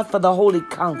thank God for the holy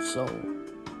council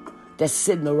that's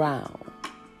sitting around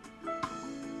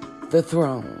the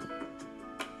throne.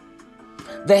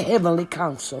 The heavenly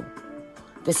council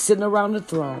that's sitting around the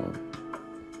throne.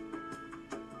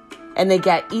 And they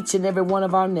got each and every one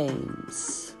of our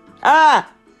names.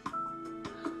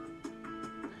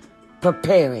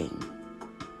 Preparing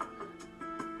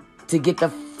to get the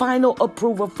final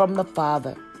approval from the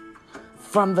Father,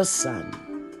 from the Son.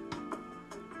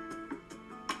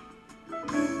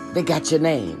 They got your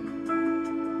name.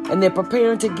 And they're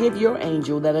preparing to give your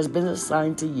angel that has been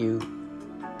assigned to you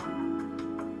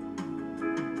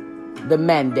the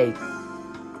mandate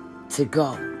to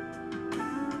go.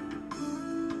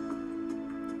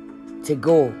 To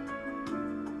go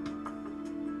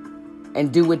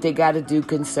and do what they got to do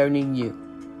concerning you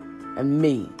and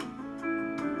me.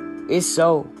 It's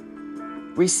so.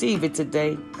 Receive it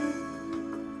today.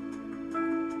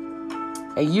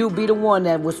 And you'll be the one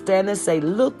that will stand and say,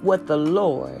 look what the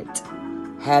Lord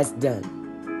has done.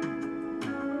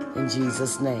 In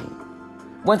Jesus' name.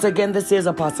 Once again, this is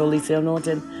Apostle Lisa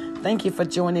Norton. Thank you for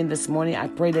joining this morning. I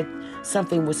pray that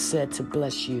something was said to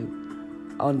bless you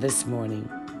on this morning.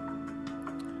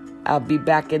 I'll be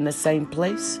back in the same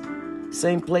place,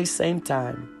 same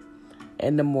time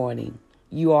in the morning.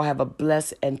 You all have a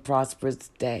blessed and prosperous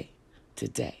day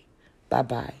today.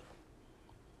 Bye-bye.